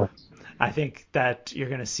 0 points. I think that you're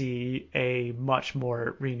going to see a much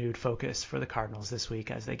more renewed focus for the Cardinals this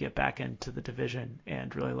week as they get back into the division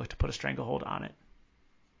and really look to put a stranglehold on it.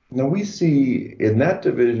 Now we see in that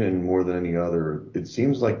division more than any other, it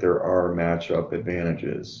seems like there are matchup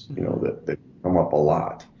advantages, that come up a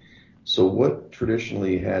lot. So what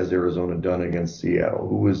traditionally has Arizona done against Seattle?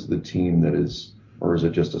 Who is the team that is, or is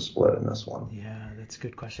it just a split in this one? Yeah, that's a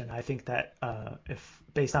good question. I think that if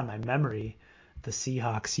based on my memory, the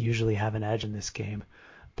Seahawks usually have an edge in this game.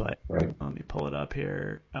 But Right. let me pull it up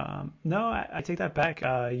here. No, I take that back.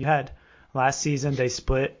 You had last season they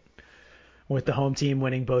split with the home team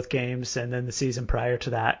winning both games, and then the season prior to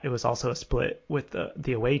that, it was also a split with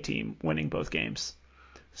the away team winning both games.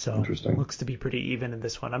 So Interesting. looks to be pretty even in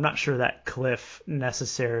this one. I'm not sure that Cliff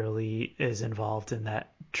necessarily is involved in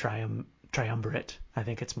that triumvirate. I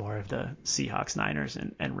think it's more of the Seahawks, Niners,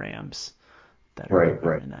 and Rams that are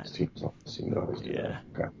Right. in that. These teams seem to always do Yeah. that.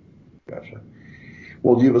 Okay. Gotcha.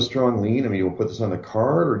 Well, do you have a strong lean? I mean, you'll put this on the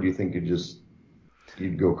card, or do you think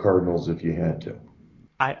you'd go Cardinals if you had to?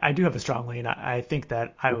 I do have a strong lean. I think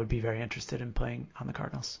that I would be very interested in playing on the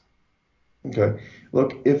Cardinals. Okay.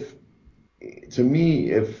 Look, to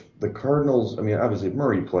me, if the Cardinals, I mean, obviously if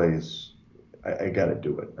Murray plays, I got to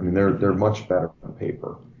do it. I mean, they're Mm-hmm. much better on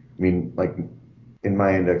paper. I mean, like in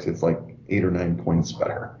my index, it's like 8 or 9 points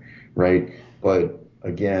better, right? But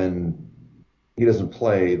again, he doesn't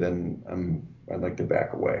play, then I'd like to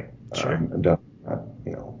back away. Sure. I'm definitely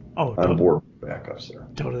not, Oh, on board with backups there.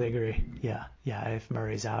 totally agree. Yeah. If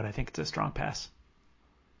Murray's out, I think it's a strong pass.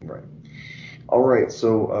 Right. All right.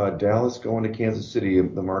 So Dallas going to Kansas City,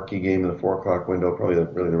 the marquee game in the 4 o'clock window, probably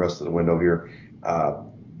really the rest of the window here.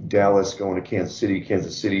 Dallas going to Kansas City.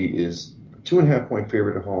 Kansas City is 2.5 point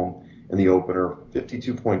favorite at home in the opener,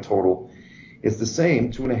 52 point total. It's the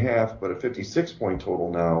same 2.5, but a 56 point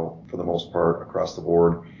total now for the most part across the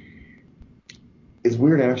board. It's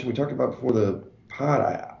weird, actually. We talked about before the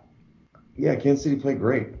pod. Kansas City played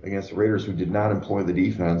great against the Raiders, who did not employ the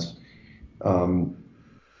defense.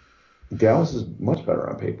 Dallas is much better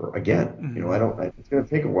on paper. Again, Mm-hmm. it's going to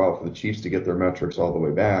take a while for the Chiefs to get their metrics all the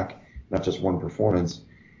way back, not just one performance.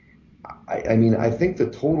 I mean, I think the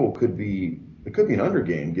total it could be an under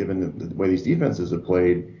game given the way these defenses have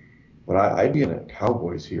played, but I'd be in a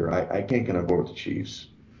Cowboys here. I can't get on board with the Chiefs.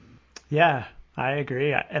 Yeah, I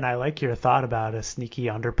agree. And I like your thought about a sneaky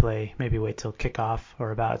underplay. Maybe wait till kickoff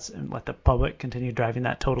or abouts and let the public continue driving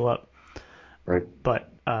that total up. Right. But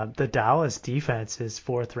the Dallas defense is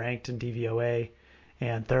fourth ranked in DVOA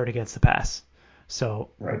and third against the pass. So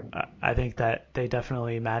Right. I think that they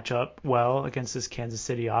definitely match up well against this Kansas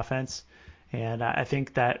City offense. And I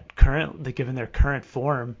think that given their current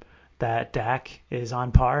form, that Dak is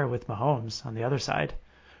on par with Mahomes on the other side.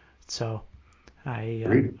 So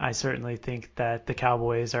I certainly think that the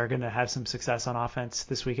Cowboys are going to have some success on offense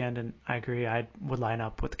this weekend, and I agree. I would line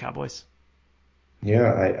up with the Cowboys.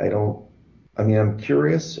 Yeah, I don't. I mean, I'm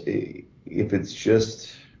curious if it's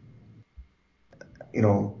just,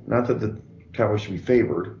 not that the Cowboys should be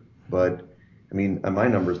favored, but I mean, on my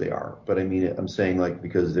numbers they are. But I mean, I'm saying like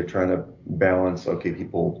because they're trying to balance. Okay,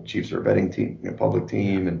 Chiefs are a betting team, public Yeah.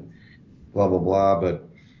 team, and blah blah blah. But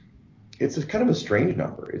it's just kind of a strange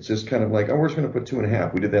number. It's just kind of like, oh, we're just going to put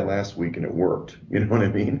 2.5. We did that last week and it worked. You know what I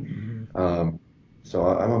mean? Mm-hmm. So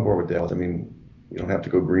I'm on board with Dallas. I mean, you don't have to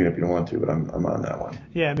go green if you don't want to, but I'm on that one.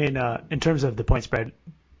 Yeah, I mean, in terms of the point spread,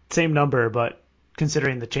 same number, but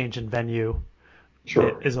considering the change in venue, it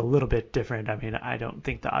Sure. is a little bit different. I mean, I don't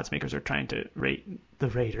think the odds makers are trying to rate the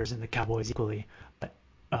Raiders and the Cowboys equally, but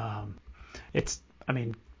um, I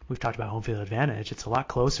mean, we've talked about home field advantage. It's a lot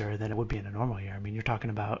closer than it would be in a normal year. I mean, you're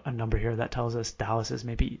talking about a number here that tells us Dallas is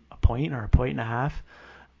maybe a point or a point and a half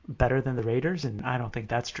better than the Raiders, and I don't think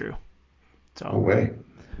that's true. No So way.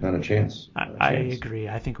 Not a chance. Not a I chance. agree.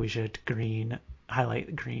 I think we should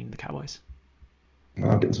highlight green the Cowboys.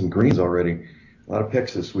 Well, I'm getting some greens already. A lot of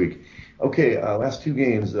picks this week. Okay, last two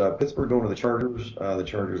games. Pittsburgh going to the Chargers. The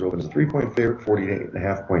Chargers open as a 3-point favorite,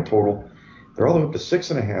 48.5 point total. They're all the way up to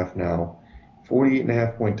 6.5 now.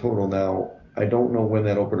 48.5 point total now. I don't know when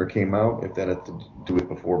that opener came out, if that had to do it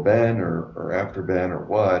before Ben or after Ben or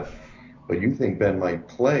what. But you think Ben might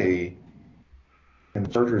play, and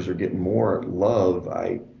the Chargers are getting more love.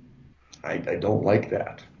 I don't like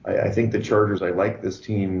that. I think the Chargers, I like this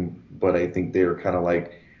team, but I think they're kind of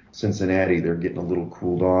like Cincinnati. They're getting a little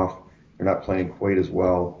cooled off. They're not playing quite as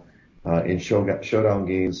well. In showdown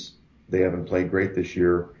games, they haven't played great this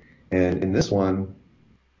year. And in this one,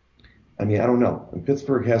 I mean, I don't know. And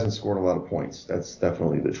Pittsburgh hasn't scored a lot of points. That's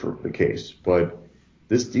definitely the case. But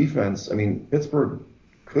this defense, I mean, Pittsburgh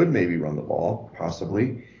could maybe run the ball,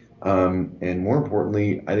 possibly. And more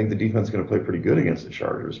importantly, I think the defense is going to play pretty good against the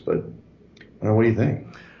Chargers. But I don't know. What do you think?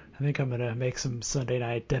 I think I'm gonna make some Sunday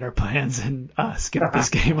night dinner plans and skip this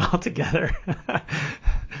game altogether.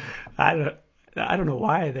 I don't I don't know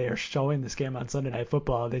why they are showing this game on Sunday Night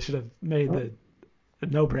Football. They should have made the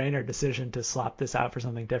no-brainer decision to swap this out for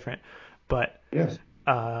something different. But Yes.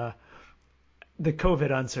 uh, the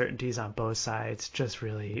COVID uncertainties on both sides just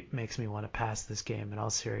really makes me want to pass this game in all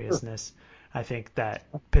Sure. seriousness. I think that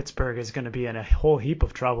Pittsburgh is going to be in a whole heap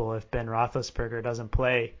of trouble if Ben Roethlisberger doesn't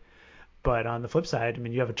play. But on the flip side, I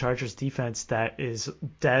mean, you have a Chargers defense that is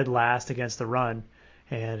dead last against the run,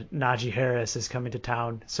 and Najee Harris is coming to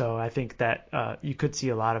town. So I think that you could see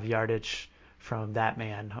a lot of yardage from that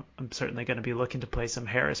man. I'm certainly going to be looking to play some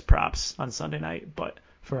Harris props on Sunday night, but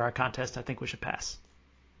for our contest, I think we should pass.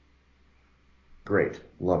 Great.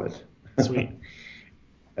 Love it. Sweet.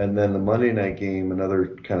 And then the Monday night game,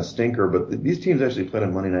 another kind of stinker, but these teams actually played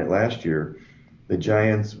on Monday night last year. The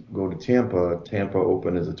Giants go to Tampa. Tampa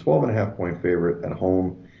open as a 12.5 point favorite at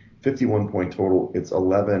home, 51 point total. It's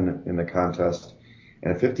 11 in the contest,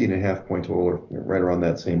 and a 50.5 point total, right around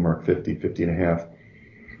that same mark, 50 and a half.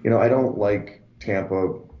 I don't like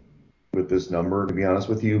Tampa with this number, to be honest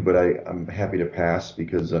with you, but I'm happy to pass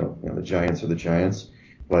because the Giants are the Giants.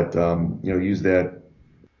 But use that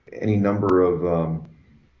any number of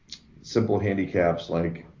simple handicaps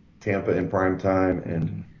like Tampa in prime time and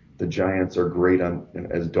Mm-hmm. the Giants are great on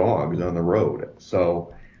as dogs on the road.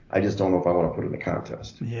 So I just don't know if I want to put it in the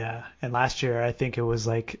contest. Yeah, and last year I think it was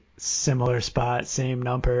like similar spot, same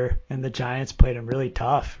number, and the Giants played them really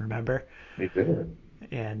tough. Remember? They did.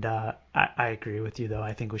 And I agree with you though.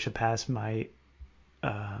 I think we should pass. My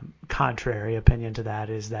contrary opinion to that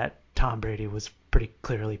is that Tom Brady was pretty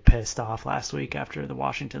clearly pissed off last week after the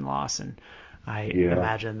Washington loss, and I Yeah.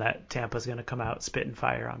 imagine that Tampa's going to come out spitting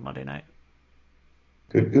fire on Monday night.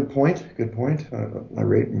 Good point. Good point. My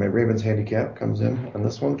Ravens handicap comes in on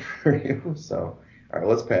this one for you. So, all right,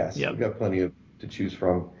 let's pass. Yep. We've got plenty to choose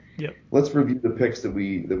from. Yep. Let's review the picks that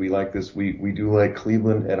we like this week. We do like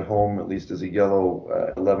Cleveland at home, at least as a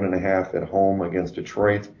yellow, 11.5 at home against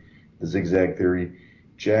Detroit, the zigzag theory.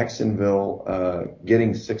 Jacksonville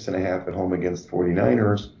getting 6.5 at home against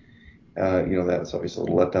 49ers. That's obviously a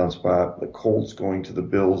little letdown spot. The Colts going to the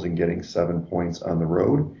Bills and getting 7 points on the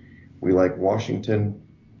road. We like Washington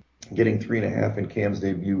getting 3.5 in Cam's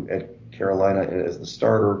debut at Carolina as the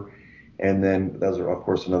starter. And then those are, of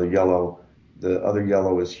course, another yellow. The other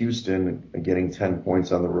yellow is Houston getting 10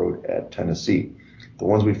 points on the road at Tennessee. The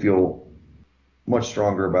ones we feel much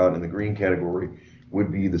stronger about in the green category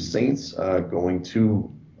would be the Saints going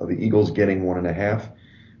to the Eagles getting 1.5,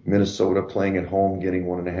 Minnesota playing at home getting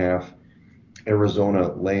 1.5,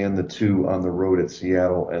 Arizona laying the 2 on the road at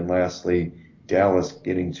Seattle, and lastly Dallas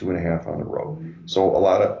getting 2.5 on the road. So a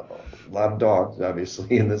lot of dogs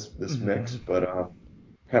obviously in this mix, but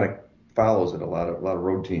kind of follows it a lot of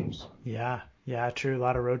road teams. Yeah, true. A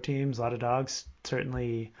lot of road teams, a lot of dogs.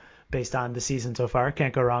 Certainly based on the season so far,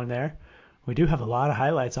 can't go wrong there. We do have a lot of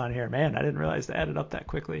highlights on here. Man, I didn't realize they added up that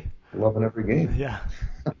quickly. Loving every game. Yeah.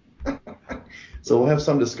 So we'll have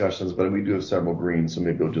some discussions, but we do have several greens, so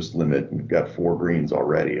maybe we'll just limit. We've got 4 greens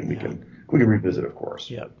already, and we can revisit, of course.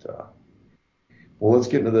 Yep. But, well, let's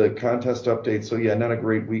get into the contest update. So yeah, not a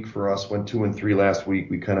great week for us. Went 2-3 last week.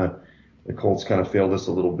 The Colts kind of failed us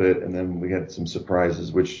a little bit, and then we had some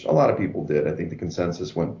surprises, which a lot of people did. I think the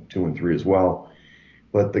consensus went 2-3 as well.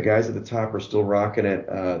 But the guys at the top are still rocking it.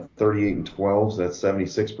 38-12, so that's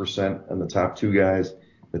 76%, and the top 2 guys.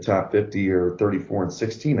 The top 50 are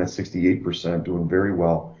 34-16. That's 68%, doing very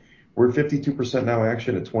well. We're at 52% now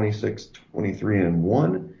action at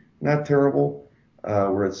 26-23-1. Not terrible.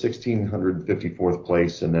 We're at 1,654th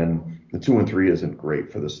place, and then the 2-3 isn't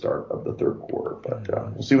great for the start of the third quarter, but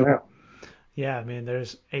we'll see what happens. Yeah, I mean,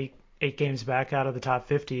 there's eight games back out of the top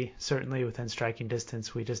 50, certainly within striking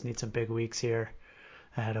distance. We just need some big weeks here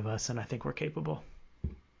ahead of us, and I think we're capable.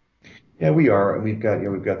 Yeah, we are, and we've got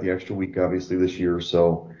the extra week obviously this year.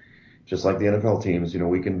 So just like the NFL teams,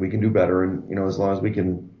 we can do better, and as long as we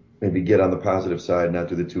can maybe get on the positive side, not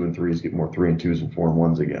do the 2-3s, get more 3-2s and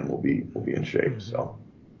 4-1s again, we'll be in shape. So,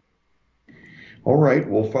 all right,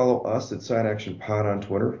 well, follow us at Side Action Pod on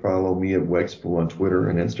Twitter. Follow me at Wegspool on Twitter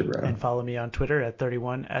and Instagram, and follow me on Twitter at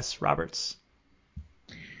 31sroberts.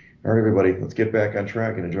 All right, everybody, let's get back on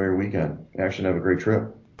track and enjoy your weekend. Action, have a great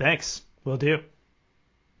trip. Thanks. Will do.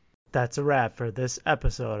 That's a wrap for this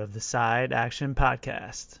episode of the Side Action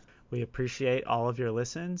Podcast. We appreciate all of your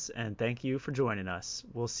listens and thank you for joining us.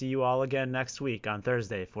 We'll see you all again next week on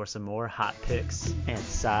Thursday for some more hot picks and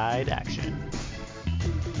side action.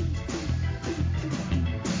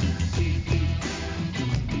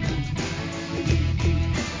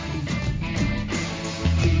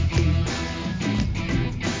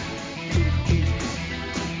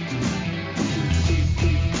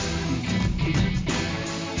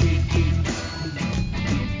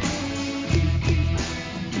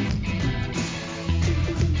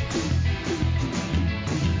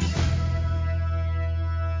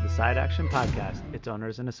 Side Action Podcast, its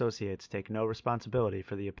owners and associates take no responsibility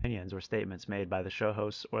for the opinions or statements made by the show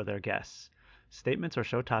hosts or their guests. Statements or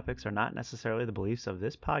show topics are not necessarily the beliefs of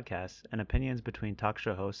this podcast, and opinions between talk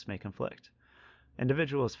show hosts may conflict.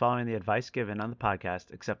 Individuals following the advice given on the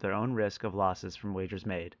podcast accept their own risk of losses from wagers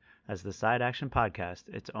made. As the Side Action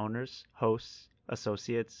Podcast, its owners, hosts,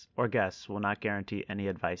 associates, or guests will not guarantee any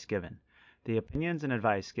advice given. The opinions and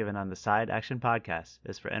advice given on the Side Action Podcast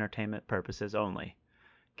is for entertainment purposes only.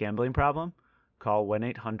 Gambling problem? Call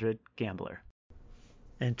 1-800-GAMBLER.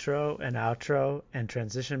 Intro and outro and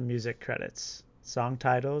transition music credits. Song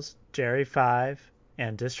titles Jerry 5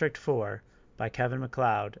 and District 4 by Kevin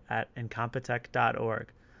MacLeod at incompetech.org.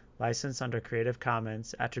 Licensed under Creative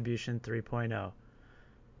Commons Attribution 3.0.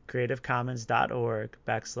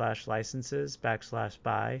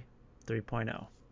 creativecommons.org/licenses/by 3.0.